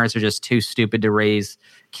 parents are just too stupid to raise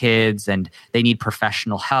kids and they need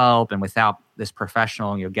professional help. And without this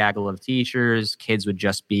professional, gaggle of teachers, kids would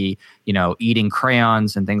just be, eating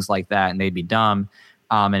crayons and things like that, and they'd be dumb.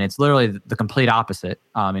 And it's literally the complete opposite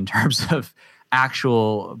in terms of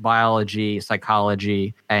actual biology,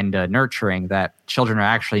 psychology, and nurturing, that children are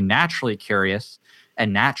actually naturally curious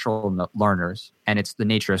and natural learners. And it's the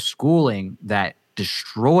nature of schooling that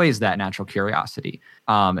destroys that natural curiosity.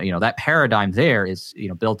 That paradigm there is,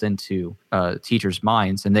 built into teachers'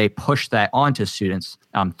 minds, and they push that onto students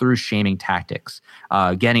through shaming tactics,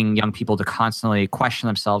 getting young people to constantly question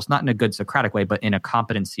themselves, not in a good Socratic way, but in a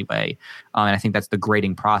competency way. And I think that's the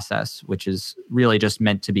grading process, which is really just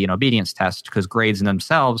meant to be an obedience test, because grades in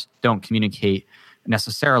themselves don't communicate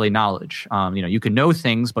necessarily knowledge. You can know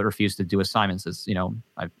things but refuse to do assignments. As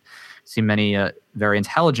I've seen many very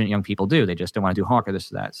intelligent young people do. They just don't want to do homework or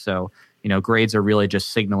this or that. So, grades are really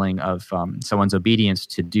just signaling of someone's obedience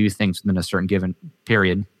to do things within a certain given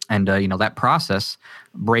period. And, that process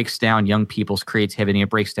breaks down young people's creativity. It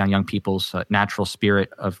breaks down young people's natural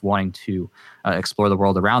spirit of wanting to explore the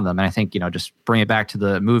world around them. And I think, just bring it back to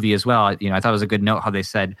the movie as well. I thought it was a good note how they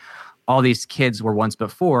said, all these kids were once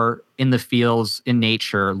before in the fields, in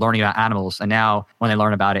nature, learning about animals. And now when they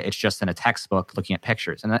learn about it, it's just in a textbook looking at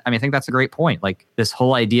pictures. And I think that's a great point. Like this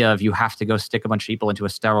whole idea of you have to go stick a bunch of people into a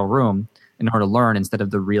sterile room in order to learn instead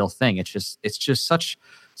of the real thing. It's just such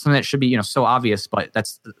something that should be, so obvious, but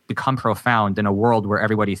that's become profound in a world where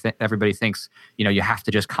everybody thinks, you have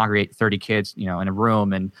to just congregate 30 kids, in a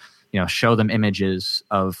room and, show them images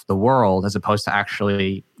of the world as opposed to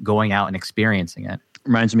actually going out and experiencing it.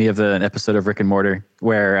 Reminds me of an episode of Rick and Morty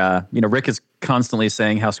where, Rick is constantly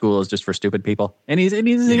saying how school is just for stupid people. And he's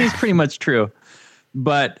pretty much true.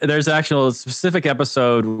 But there's actually a specific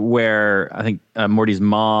episode where I think Morty's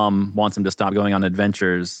mom wants him to stop going on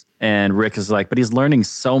adventures. And Rick is like, but he's learning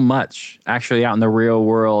so much actually out in the real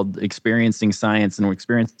world, experiencing science and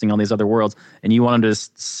experiencing all these other worlds. And you want him to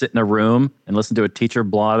just sit in a room and listen to a teacher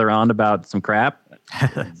blather on about some crap?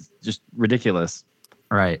 It's just ridiculous.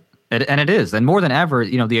 Right. And it is. And more than ever,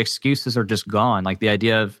 the excuses are just gone. Like the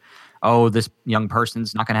idea of, oh, this young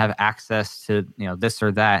person's not going to have access to, this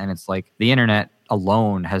or that. And it's like the internet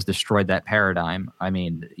alone has destroyed that paradigm. I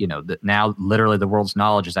mean, now literally the world's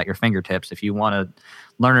knowledge is at your fingertips. If you want to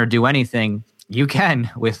learn or do anything, you can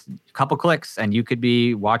with a couple clicks, and you could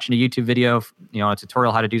be watching a YouTube video, a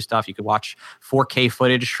tutorial how to do stuff. You could watch 4K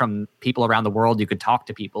footage from people around the world. You could talk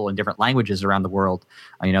to people in different languages around the world.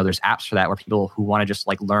 There's apps for that where people who want to just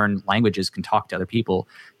like learn languages can talk to other people,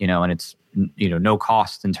 and it's, no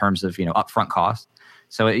cost in terms of, upfront cost.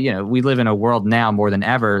 So, we live in a world now more than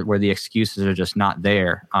ever where the excuses are just not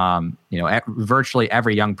there. Virtually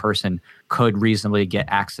every young person could reasonably get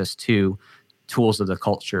access to tools of the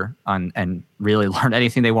culture and really learn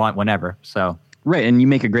anything they want whenever. So. Right. And you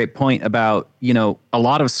make a great point about, a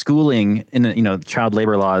lot of schooling in, child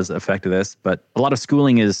labor laws affect this, but a lot of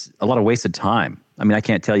schooling is a lot of wasted time. I mean, I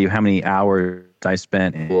can't tell you how many hours I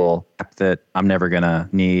spent in school that I'm never going to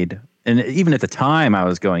need. And even at the time I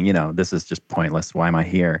was going, this is just pointless. Why am I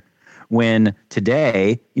here? When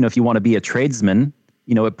today, if you want to be a tradesman,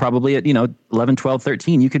 it probably at, 11, 12,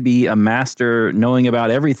 13, you could be a master knowing about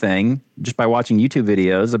everything just by watching YouTube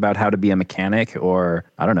videos about how to be a mechanic or,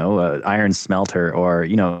 I don't know, an iron smelter or,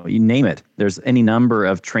 you name it. There's any number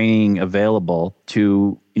of training available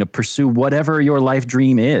to, pursue whatever your life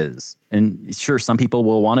dream is. And sure, some people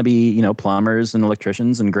will want to be, plumbers and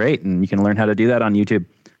electricians, and great. And you can learn how to do that on YouTube.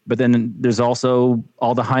 But then there's also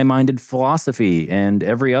all the high-minded philosophy and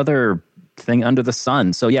every other thing under the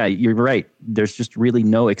sun. So yeah, you're right. There's just really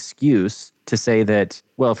no excuse to say that,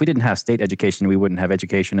 well, if we didn't have state education, we wouldn't have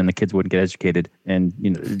education and the kids wouldn't get educated. And,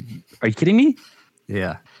 are you kidding me?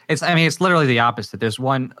 Yeah. It's literally the opposite. There's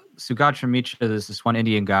one, Sugatra Mitra, there's this one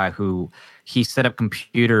Indian guy who he set up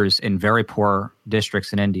computers in very poor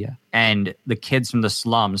districts in India. And the kids from the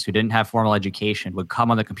slums who didn't have formal education would come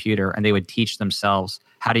on the computer and they would teach themselves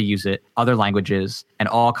how to use it, other languages, and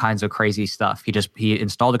all kinds of crazy stuff. He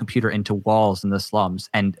installed the computer into walls in the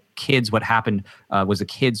slums, and kids, what happened was the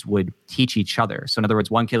kids would teach each other. So in other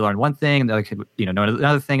words, one kid learned one thing, and the other kid know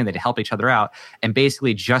another thing, and they'd help each other out. And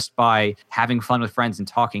basically just by having fun with friends and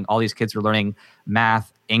talking, all these kids were learning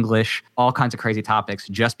math, English, all kinds of crazy topics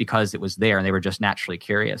just because it was there and they were just naturally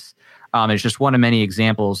curious. It's just one of many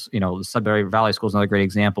examples. The Sudbury Valley School is another great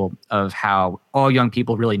example of how all young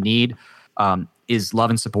people really need is love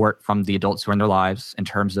and support from the adults who are in their lives in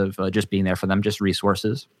terms of just being there for them, just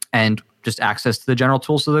resources and just access to the general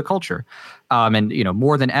tools of the culture. And,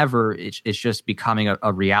 more than ever, it's just becoming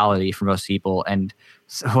a reality for most people. And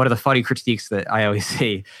so one of the funny critiques that I always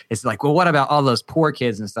see is like, well, what about all those poor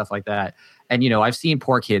kids and stuff like that? And, I've seen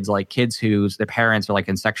poor kids, like kids whose their parents are like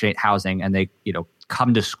in Section 8 housing and they,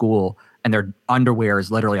 come to school and their underwear is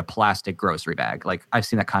literally a plastic grocery bag. Like I've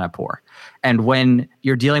seen that kind of poor. And when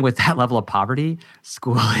you're dealing with that level of poverty,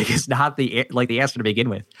 schooling is not the answer to begin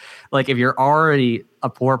with. Like if you're already a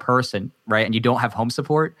poor person, right, and you don't have home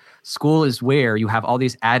support, school is where you have all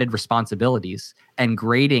these added responsibilities and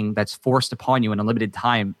grading that's forced upon you in a limited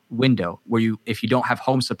time window where if you don't have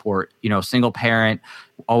home support, single parent,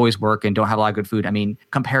 always work and don't have a lot of good food. I mean,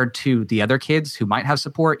 compared to the other kids who might have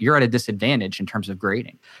support, you're at a disadvantage in terms of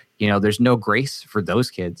grading. There's no grace for those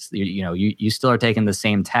kids. You still are taking the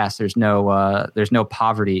same test. There's no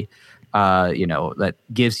poverty, that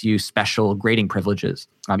gives you special grading privileges.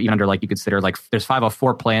 Even under you consider there's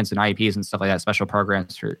 504 plans and IEPs and stuff like that, special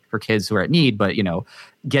programs for kids who are at need. But,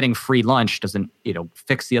 getting free lunch doesn't,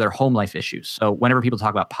 fix the other home life issues. So whenever people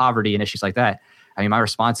talk about poverty and issues like that, I mean, my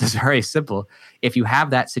response is very simple. If you have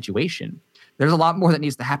that situation, there's a lot more that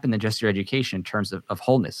needs to happen than just your education in terms of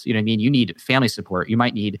wholeness. You know what I mean? You need family support. You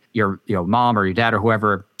might need your mom or your dad or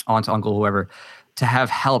whoever, aunt, uncle, whoever, to have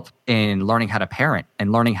help in learning how to parent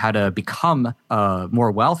and learning how to become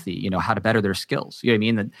more wealthy, how to better their skills. You know what I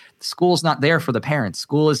mean? The school's not there for the parents.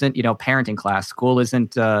 School isn't, parenting class. School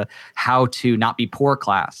isn't how to not be poor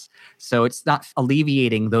class. So it's not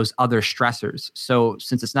alleviating those other stressors. So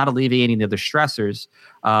since it's not alleviating the other stressors,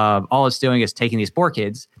 all it's doing is taking these poor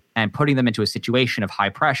kids and putting them into a situation of high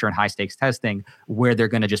pressure and high stakes testing where they're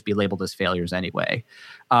going to just be labeled as failures anyway,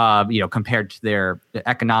 compared to their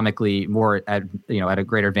economically more at a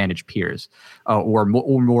greater advantage peers, or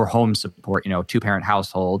more home support, 2-parent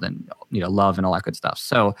household and, love and all that good stuff.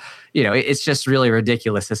 So, it's just really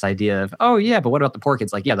ridiculous, this idea of, oh yeah, but what about the poor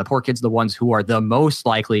kids? Like, yeah, the poor kids are the ones who are the most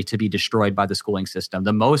likely to be destroyed by the schooling system,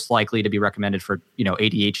 the most likely to be recommended for,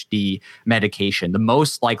 ADHD medication, the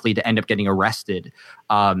most likely to end up getting arrested,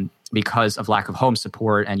 because of lack of home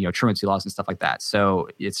support and truancy laws and stuff like that. So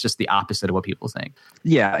it's just the opposite of what people think.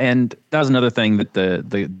 Yeah, and that was another thing that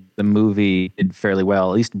the movie did fairly well,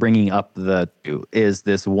 at least bringing up is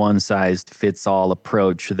this one-size-fits-all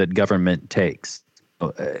approach that government takes.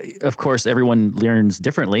 Of course, everyone learns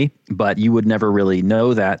differently, but you would never really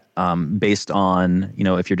know that based on,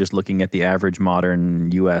 if you're just looking at the average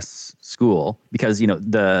modern U.S. school, because,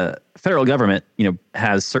 the federal government,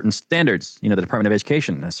 has certain standards. The Department of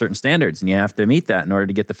Education has certain standards, and you have to meet that in order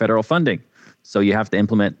to get the federal funding. So you have to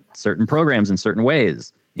implement certain programs in certain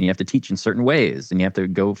ways, and you have to teach in certain ways, and you have to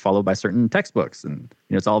go follow by certain textbooks, and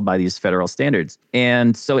it's all by these federal standards.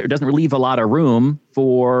 And so it doesn't leave a lot of room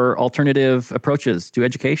for alternative approaches to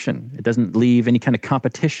education. It doesn't leave any kind of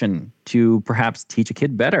competition to perhaps teach a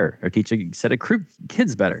kid better or teach a set of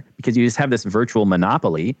kids better, because you just have this virtual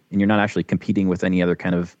monopoly and you're not actually competing with any other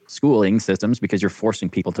kind of schooling systems because you're forcing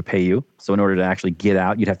people to pay you. So in order to actually get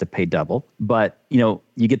out, you'd have to pay double. But,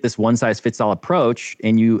 you get this one-size-fits-all approach,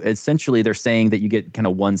 and they're saying that you get kind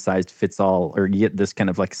of one-size-fits-all, or you get this kind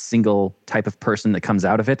of like single type of person that comes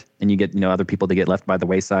out of it, and you get, other people that get left by the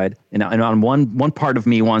wayside. And on one part of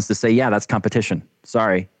me wants to say, yeah, that's competition.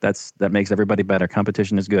 Sorry, that makes everybody better.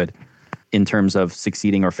 Competition is good in terms of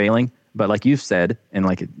succeeding or failing. But like you've said, and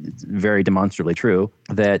like it's very demonstrably true,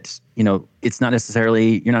 that, it's not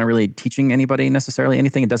necessarily, you're not really teaching anybody necessarily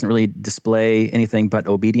anything. It doesn't really display anything but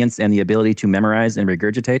obedience and the ability to memorize and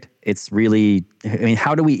regurgitate. It's really,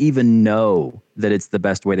 how do we even know that it's the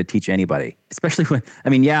best way to teach anybody? Especially when,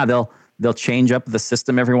 they'll change up the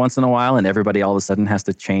system every once in a while, and everybody all of a sudden has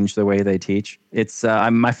to change the way they teach. It's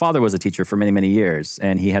my father was a teacher for many, many years,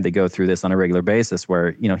 and he had to go through this on a regular basis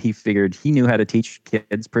where, he figured he knew how to teach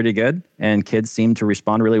kids pretty good, and kids seemed to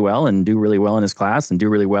respond really well and do really well in his class and do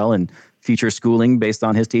really well in future schooling based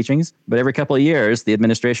on his teachings. But every couple of years, the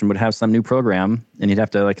administration would have some new program, and he'd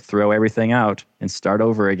have to throw everything out and start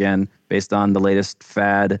over again based on the latest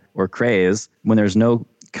fad or craze, when there's no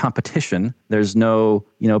competition, there's no,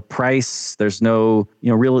 price, there's no,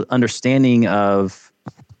 real understanding of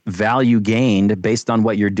value gained based on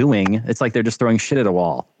what you're doing. It's like they're just throwing shit at a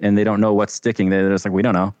wall and they don't know what's sticking. They're just like, we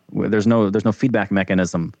don't know. There's no feedback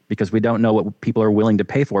mechanism because we don't know what people are willing to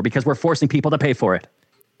pay for, because we're forcing people to pay for it.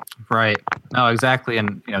 Right. No, exactly.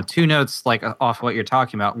 And, two notes off what you're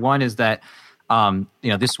talking about. One is that,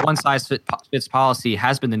 this one size fits policy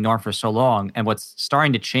has been the norm for so long. And what's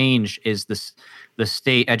starting to change is the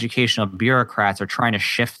state educational bureaucrats are trying to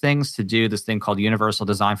shift things to do this thing called universal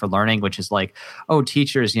design for learning, which is like,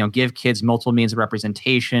 teachers, give kids multiple means of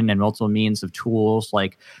representation and multiple means of tools,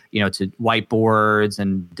 to whiteboards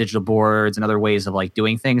and digital boards and other ways of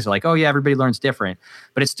doing things. They're like, oh yeah, everybody learns different.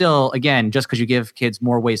 But it's still, again, just because you give kids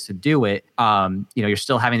more ways to do it, you're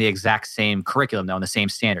still having the exact same curriculum though, and the same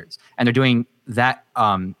standards. And they're doing that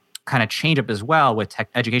kind of change up as well with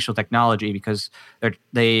educational technology, because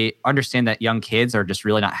they understand that young kids are just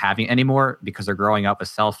really not having it anymore because they're growing up with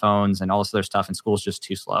cell phones and all this other stuff, and school's just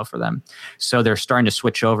too slow for them. So they're starting to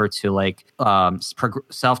switch over to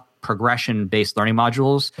self-progression based learning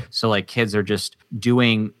modules. So kids are just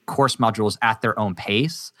doing course modules at their own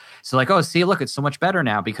pace. So look, it's so much better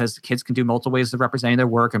now because kids can do multiple ways of representing their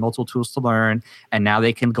work and multiple tools to learn. And now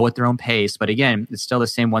they can go at their own pace. But again, it's still the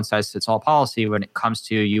same one size fits all policy when it comes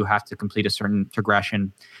to you have to complete a certain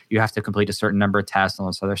progression. You have to complete a certain number of tests and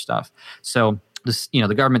all this other stuff. So this,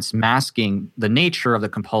 the government's masking the nature of the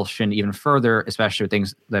compulsion even further, especially with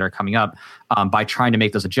things that are coming up, by trying to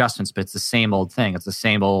make those adjustments. But it's the same old thing. It's the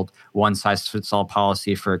same old one-size-fits-all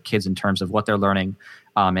policy for kids in terms of what they're learning,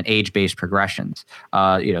 and age-based progressions.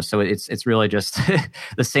 So it's really just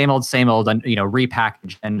the same old,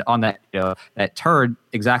 repackaged. And on that, that turd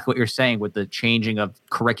exactly what you're saying with the changing of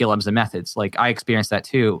curriculums and methods. Like I experienced that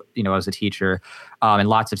too, as a teacher, and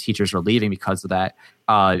lots of teachers are leaving because of that.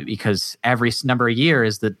 Because every number of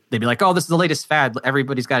years that they'd be like, oh, this is the latest fad.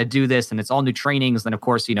 Everybody's got to do this. And it's all new trainings. And of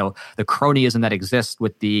course, the cronyism that exists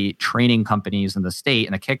with the training companies and the state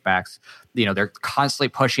and the kickbacks, they're constantly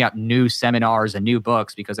pushing out new seminars and new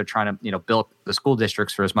books because they're trying to, build the school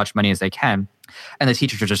districts for as much money as they can. And the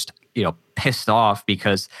teachers are just, pissed off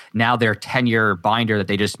because now their 10-year binder that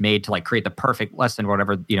they just made to like create the perfect lesson or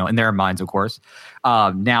whatever, in their minds, of course,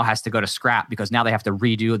 now has to go to scrap because now they have to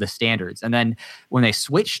redo the standards. And then when they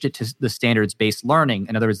switched it to the standards-based learning,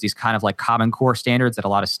 in other words, these kind of like Common Core standards that a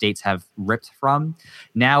lot of states have ripped from,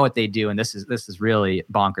 now what they do, and this is really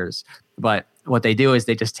bonkers, but what they do is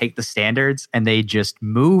they just take the standards and they just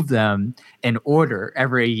move them in order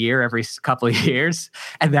every year, every couple of years.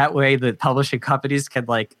 And that way the publishing companies can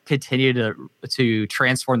like continue to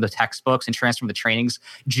transform the textbooks and transform the trainings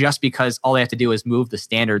just because all they have to do is move the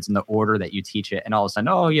standards in the order that you teach it. And all of a sudden,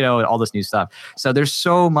 all this new stuff. So there's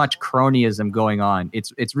so much cronyism going on.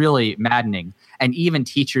 It's really maddening. And even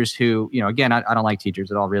teachers who, again, I don't like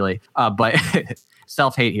teachers at all really, but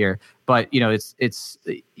self-hate here. But, it's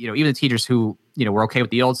even the teachers who, were okay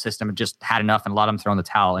with the old system and just had enough, and a lot of them throw in the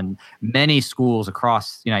towel. And many schools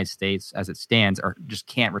across the United States, as it stands, just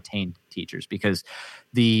can't retain teachers because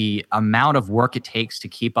the amount of work it takes to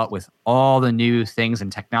keep up with all the new things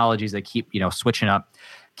and technologies that keep, switching up,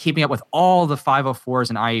 keeping up with all the 504s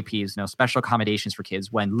and IEPs, special accommodations for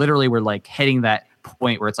kids, when literally we're like hitting that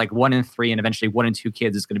point where it's like 1 in 3 and eventually 1 in 2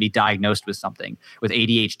 kids is going to be diagnosed with something, with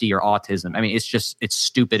ADHD or autism. I mean, it's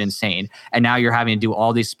stupid, insane. And now you're having to do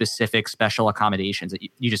all these specific special accommodations that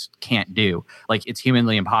you just can't do. Like it's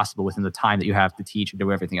humanly impossible within the time that you have to teach and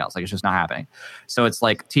do everything else. Like it's just not happening. So it's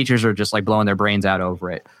like teachers are just like blowing their brains out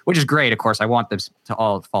over it, which is great. Of course, I want this to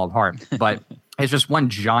all fall apart, but it's just one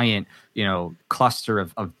giant, cluster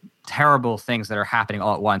of terrible things that are happening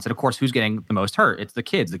all at once. And of course, who's getting the most hurt? It's the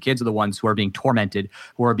kids. The kids are the ones who are being tormented,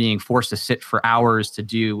 who are being forced to sit for hours to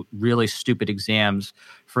do really stupid exams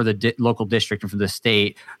for the local district and for the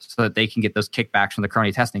state so that they can get those kickbacks from the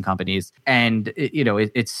crony testing companies. And,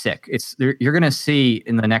 it's sick. You're going to see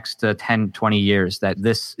in the next 10, 20 years that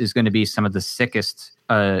this is going to be some of the sickest,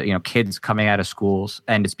 kids coming out of schools.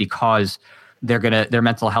 And it's because their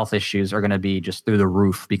mental health issues are going to be just through the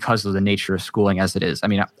roof because of the nature of schooling as it is. I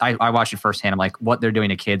mean, I watched it firsthand. I'm like, what they're doing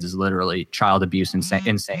to kids is literally child abuse,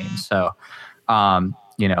 insane. So,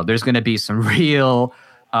 there's going to be some real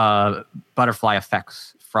butterfly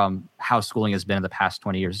effects from how schooling has been in the past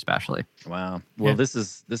 20 years, especially. Wow. Well, this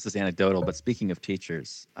is anecdotal, but speaking of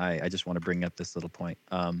teachers, I just want to bring up this little point.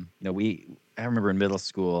 I remember in middle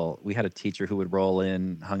school, we had a teacher who would roll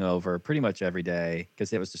in hungover pretty much every day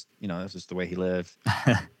because it was just, that was just the way he lived.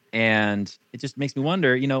 And it just makes me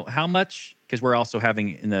wonder, how much, because we're also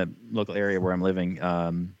having in the local area where I'm living,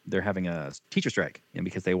 they're having a teacher strike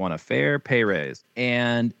because they want a fair pay raise.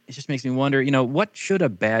 And it just makes me wonder, what should a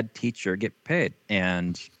bad teacher get paid?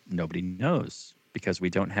 And nobody knows because we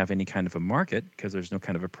don't have any kind of a market because there's no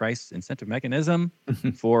kind of a price incentive mechanism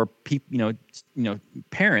for people,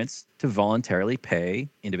 parents to voluntarily pay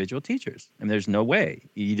individual teachers. And there's no way.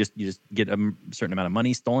 You just get a certain amount of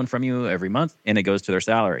money stolen from you every month and it goes to their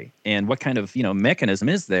salary. And what kind of, mechanism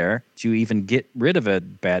is there to even get rid of a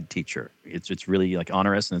bad teacher? It's really like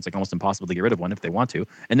onerous and it's like almost impossible to get rid of one if they want to.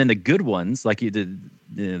 And then the good ones, like you did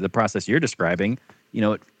the process you're describing,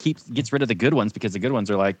 it gets rid of the good ones because the good ones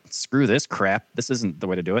are like, screw this crap. This isn't the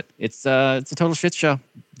way to do it. It's a total shit show.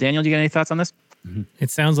 Daniel, do you got any thoughts on this? It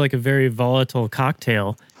sounds like a very volatile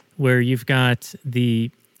cocktail where you've got the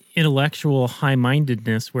intellectual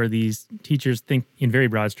high-mindedness where these teachers think in very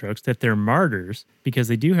broad strokes that they're martyrs because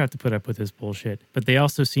they do have to put up with this bullshit. But they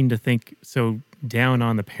also seem to think so down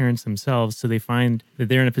on the parents themselves, so they find that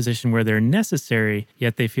they're in a position where they're necessary,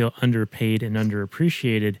 yet they feel underpaid and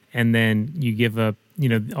underappreciated. And then you give up,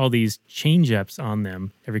 all these change-ups on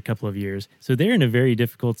them every couple of years. So they're in a very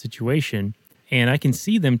difficult situation. And I can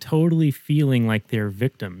see them totally feeling like they're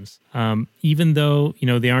victims. Even though,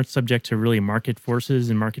 they aren't subject to really market forces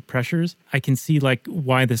and market pressures, I can see like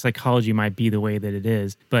why the psychology might be the way that it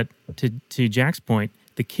is. But to Jack's point,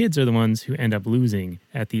 the kids are the ones who end up losing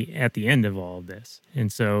at the end of all of this.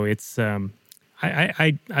 And so it's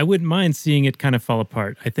I wouldn't mind seeing it kind of fall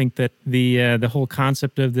apart. I think that the whole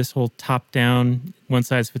concept of this whole top-down,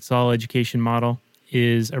 one-size-fits-all education model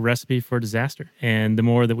is a recipe for disaster. And the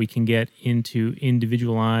more that we can get into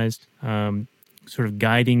individualized sort of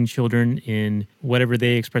guiding children in whatever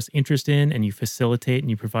they express interest in, and you facilitate and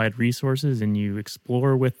you provide resources and you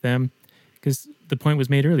explore with them, because the point was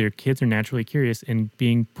made earlier, kids are naturally curious, and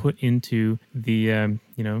being put into the,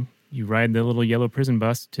 you ride the little yellow prison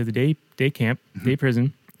bus to the day camp, day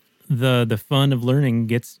prison, the fun of learning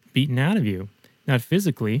gets beaten out of you. Not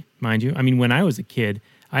physically, mind you. I mean, when I was a kid,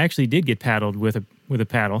 I actually did get paddled with a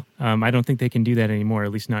paddle. I don't think they can do that anymore,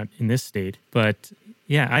 at least not in this state. But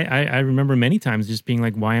yeah, I remember many times just being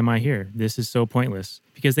like, why am I here? This is so pointless.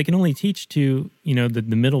 Because they can only teach to, the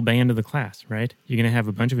middle band of the class, right? You're going to have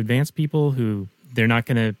a bunch of advanced people who they're not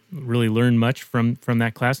going to really learn much from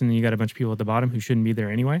that class. And then you got a bunch of people at the bottom who shouldn't be there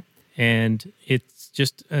anyway. And it's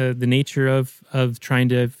just the nature of trying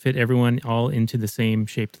to fit everyone all into the same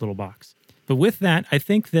shaped little box. But with that, I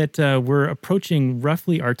think that we're approaching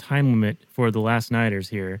roughly our time limit for the Last Nighters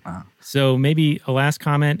here. Wow. So maybe a last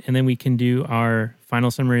comment, and then we can do our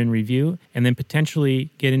final summary and review, and then potentially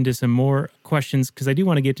get into some more questions, because I do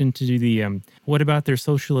want to get into the what about their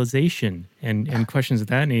socialization and questions of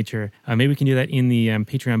that nature. Maybe we can do that in the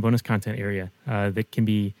Patreon bonus content area that can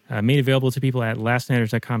be made available to people at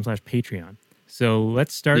lastnighters.com/Patreon. So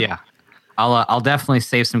let's start. Yeah. I'll definitely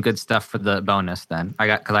save some good stuff for the bonus then. I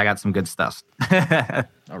got some good stuff.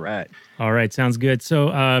 All right. All right, sounds good. So,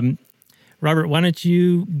 Robert, why don't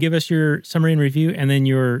you give us your summary and review, and then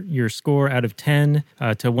your score out of 10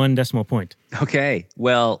 to 1 decimal point. Okay.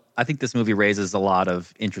 Well, I think this movie raises a lot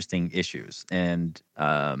of interesting issues, and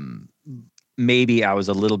maybe I was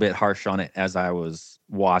a little bit harsh on it as I was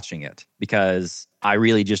watching it, because I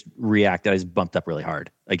really just reacted. I just bumped up really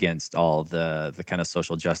hard against all the kind of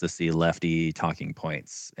social justice-y lefty talking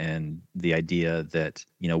points, and the idea that,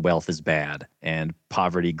 wealth is bad and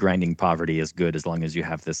grinding poverty is good as long as you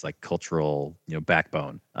have this like cultural,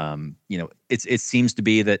 backbone. It seems to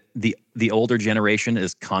be that the older generation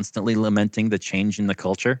is constantly lamenting the change in the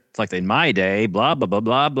culture. It's like, in my day, blah, blah, blah,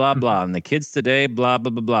 blah, blah, blah. And the kids today, blah,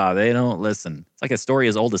 blah, blah, blah. They don't listen. It's like a story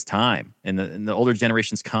as old as time. And the older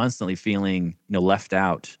generation's constantly feeling, left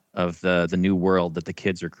out of the new world that the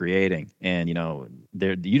kids are creating. And, you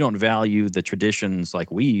don't value the traditions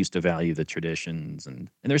like we used to value the traditions. And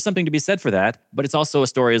there's something to be said for that, but it's also a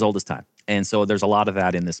story as old as time. And so there's a lot of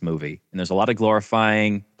that in this movie. And there's a lot of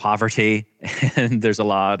glorifying poverty, and there's a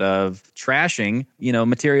lot of trashing,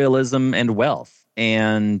 materialism and wealth.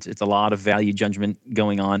 And it's a lot of value judgment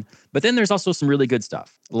going on. But then there's also some really good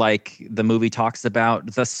stuff. Like the movie talks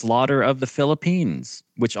about the slaughter of the Philippines,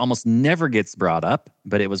 which almost never gets brought up,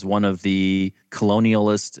 but it was one of the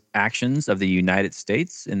colonialist actions of the United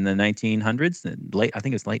States in the 1900s, I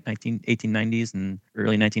think it was late 1890s and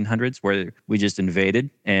early 1900s, where we just invaded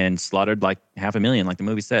and slaughtered like 500,000, like the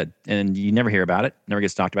movie said. And you never hear about it, never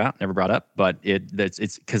gets talked about, never brought up, but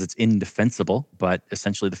it's because it's indefensible. But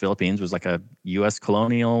essentially the Philippines was like a U.S.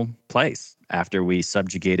 colonial place after we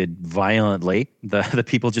subjugated violently the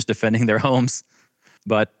people just defending their homes.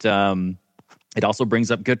 But it also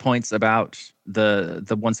brings up good points about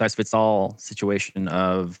the one-size-fits-all situation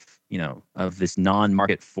of this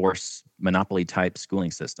non-market force monopoly type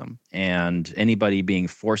schooling system. And anybody being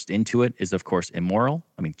forced into it is, of course, immoral.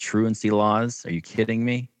 I mean, truancy laws, are you kidding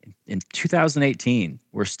me? In 2018,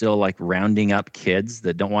 we're still like rounding up kids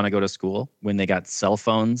that don't want to go to school when they got cell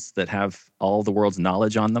phones that have all the world's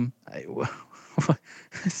knowledge on them.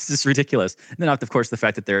 This is ridiculous. And then, of course, the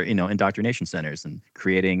fact that they're, indoctrination centers and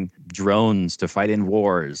creating drones to fight in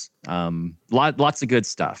wars. Lots of good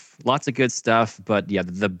stuff. But yeah,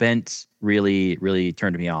 the bent really, really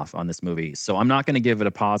turned me off on this movie. So I'm not going to give it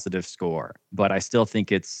a positive score, but I still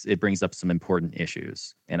think it brings up some important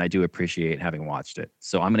issues. And I do appreciate having watched it.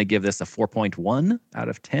 So I'm going to give this a 4.1 out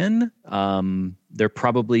of 10. There are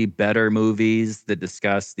probably better movies that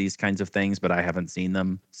discuss these kinds of things, but I haven't seen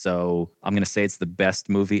them. So I'm going to say it's the best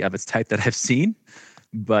movie of its type that I've seen.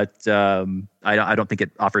 But I don't think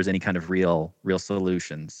it offers any kind of real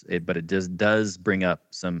solutions. But it does bring up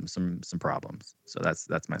some problems. So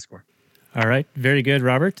that's my score. All right, very good,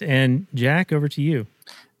 Robert. And Jack, over to you.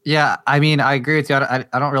 Yeah, I mean, I agree with you. I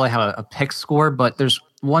don't really have a pick score, but there's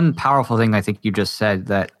one powerful thing I think you just said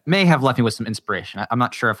that may have left me with some inspiration. I'm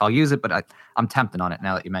not sure if I'll use it, but I'm tempted on it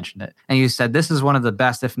now that you mentioned it. And you said this is one of the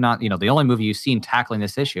best, if not, the only movie you've seen tackling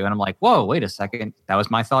this issue. And I'm like, whoa, wait a second. That was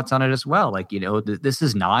my thoughts on it as well. Like, this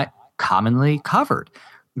is not commonly covered,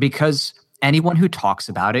 because anyone who talks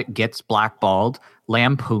about it gets blackballed,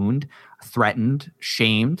 lampooned, threatened,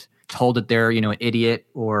 shamed, told that they're, an idiot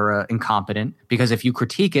or incompetent, because if you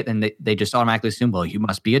critique it, then they just automatically assume, well, you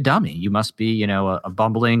must be a dummy. You must be, a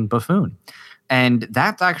bumbling buffoon. And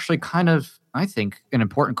that's actually kind of, I think, an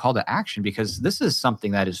important call to action, because this is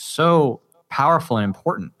something that is so powerful and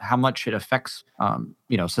important, how much it affects,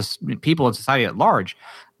 people in society at large.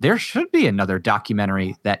 There should be another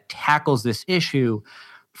documentary that tackles this issue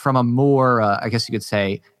from a more, I guess you could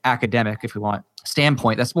say, academic, if we want,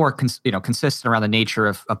 standpoint, that's more consistent around the nature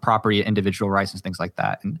of property, individual rights, and things like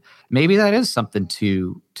that. And maybe that is something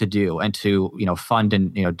to do and to fund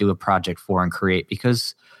and do a project for and create,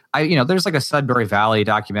 because there's like a Sudbury Valley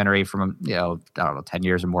documentary from I don't know, 10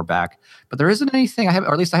 years or more back, but there isn't anything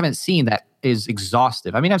or at least I haven't seen that is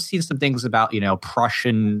exhaustive. I mean, I've seen some things about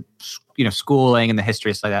Prussian schooling and the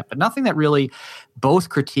history, stuff like that, but nothing that really both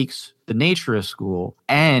critiques the nature of school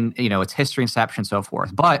and its history and inception and so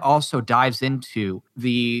forth, but also dives into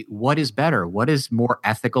what is better, what is more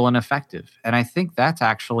ethical and effective. And I think that's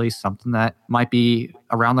actually something that might be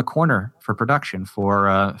around the corner for production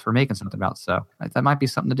for making something about. So that might be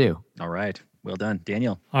something to do. All right. Well done,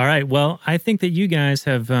 Daniel. All right. Well, I think that you guys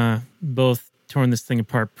have both torn this thing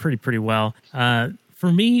apart pretty well.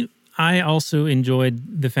 For me, I also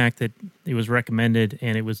enjoyed the fact that it was recommended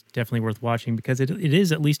and it was definitely worth watching, because it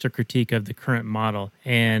is at least a critique of the current model.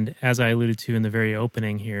 And as I alluded to in the very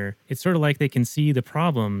opening here, it's sort of like they can see the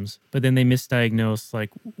problems, but then they misdiagnose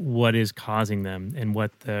like what is causing them and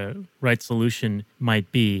what the right solution might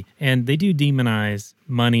be. And they do demonize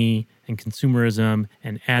money and consumerism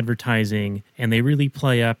and advertising, and they really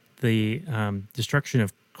play up the destruction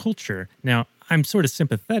of culture. Now, I'm sort of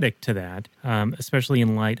sympathetic to that, especially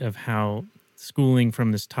in light of how schooling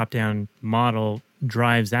from this top-down model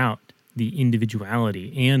drives out the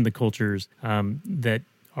individuality and the cultures that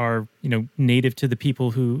are, native to the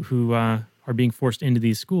people who are being forced into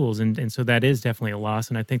these schools. And so that is definitely a loss.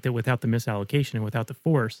 And I think that without the misallocation and without the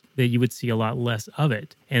force, that you would see a lot less of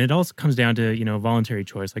it. And it also comes down to, voluntary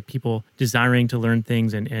choice, like people desiring to learn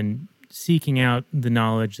things and seeking out the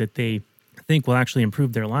knowledge that they think will actually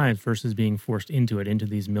improve their lives versus being forced into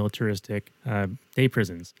these militaristic day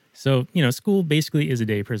prisons. So, school basically is a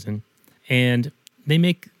day prison, and they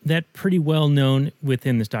make that pretty well known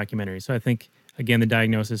within this documentary. So I think, again, the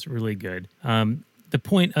diagnosis is really good. The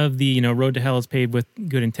point of the, road to hell is paved with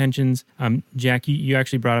good intentions. Jack, you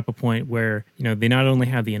actually brought up a point where, they not only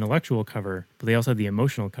have the intellectual cover, but they also have the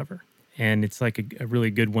emotional cover. And it's like a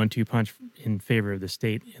really good 1-2 punch in favor of the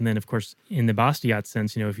state. And then, of course, in the Bastiat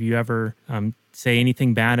sense, if you ever say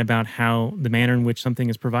anything bad about how the manner in which something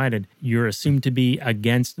is provided, you're assumed to be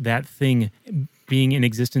against that thing being in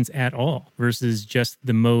existence at all, versus just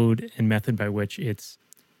the mode and method by which it's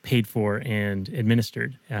paid for and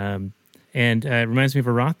administered. And it reminds me of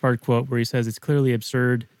a Rothbard quote where he says, it's clearly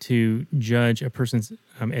absurd to judge a person's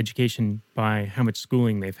education by how much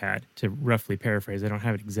schooling they've had, to roughly paraphrase. I don't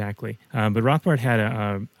have it exactly. But Rothbard had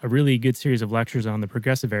a really good series of lectures on the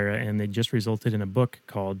Progressive Era, and they just resulted in a book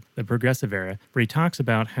called The Progressive Era, where he talks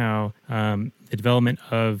about how the development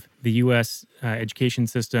of the U.S. Education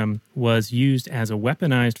system was used as a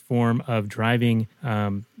weaponized form of driving,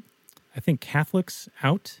 I think, Catholics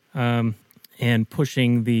out, and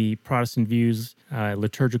pushing the Protestant views,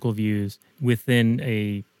 liturgical views within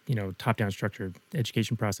a top-down structured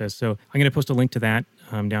education process. So I'm going to post a link to that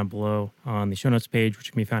down below on the show notes page,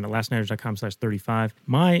 which can be found at lastnighters.com/35.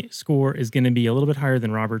 My score is going to be a little bit higher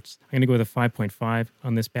than Robert's. I'm going to go with a 5.5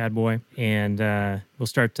 on this bad boy, and we'll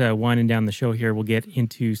start winding down the show here. We'll get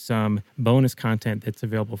into some bonus content that's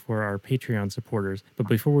available for our Patreon supporters. But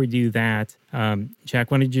before we do that,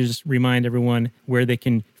 Jack, why don't you just remind everyone where they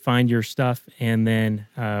can find your stuff, and then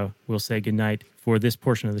we'll say goodnight for this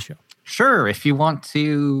portion of the show. Sure. If you want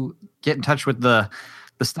to get in touch with the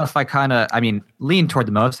stuff I lean toward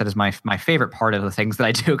the most, that is my favorite part of the things that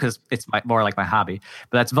I do, because it's more like my hobby.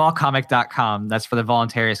 But that's volcomic.com. That's for the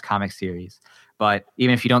Voluntarious comic series. But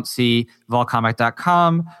even if you don't see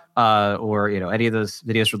volcomic.com or any of those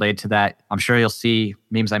videos related to that, I'm sure you'll see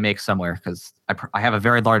memes I make somewhere, because I have a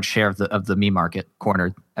very large share of the meme market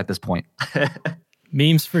cornered at this point.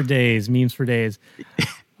 Memes for days.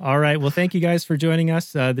 All right. Well, thank you guys for joining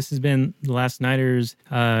us. This has been The Last Nighters,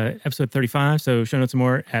 episode 35. So show notes and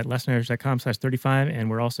more at lastnighters.com/35. And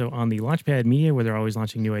we're also on the Launchpad Media, where they're always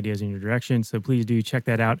launching new ideas in your direction. So please do check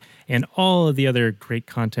that out. And all of the other great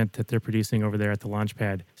content that they're producing over there at the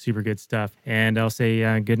Launchpad. Super good stuff. And I'll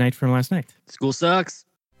say good night from last night. School sucks.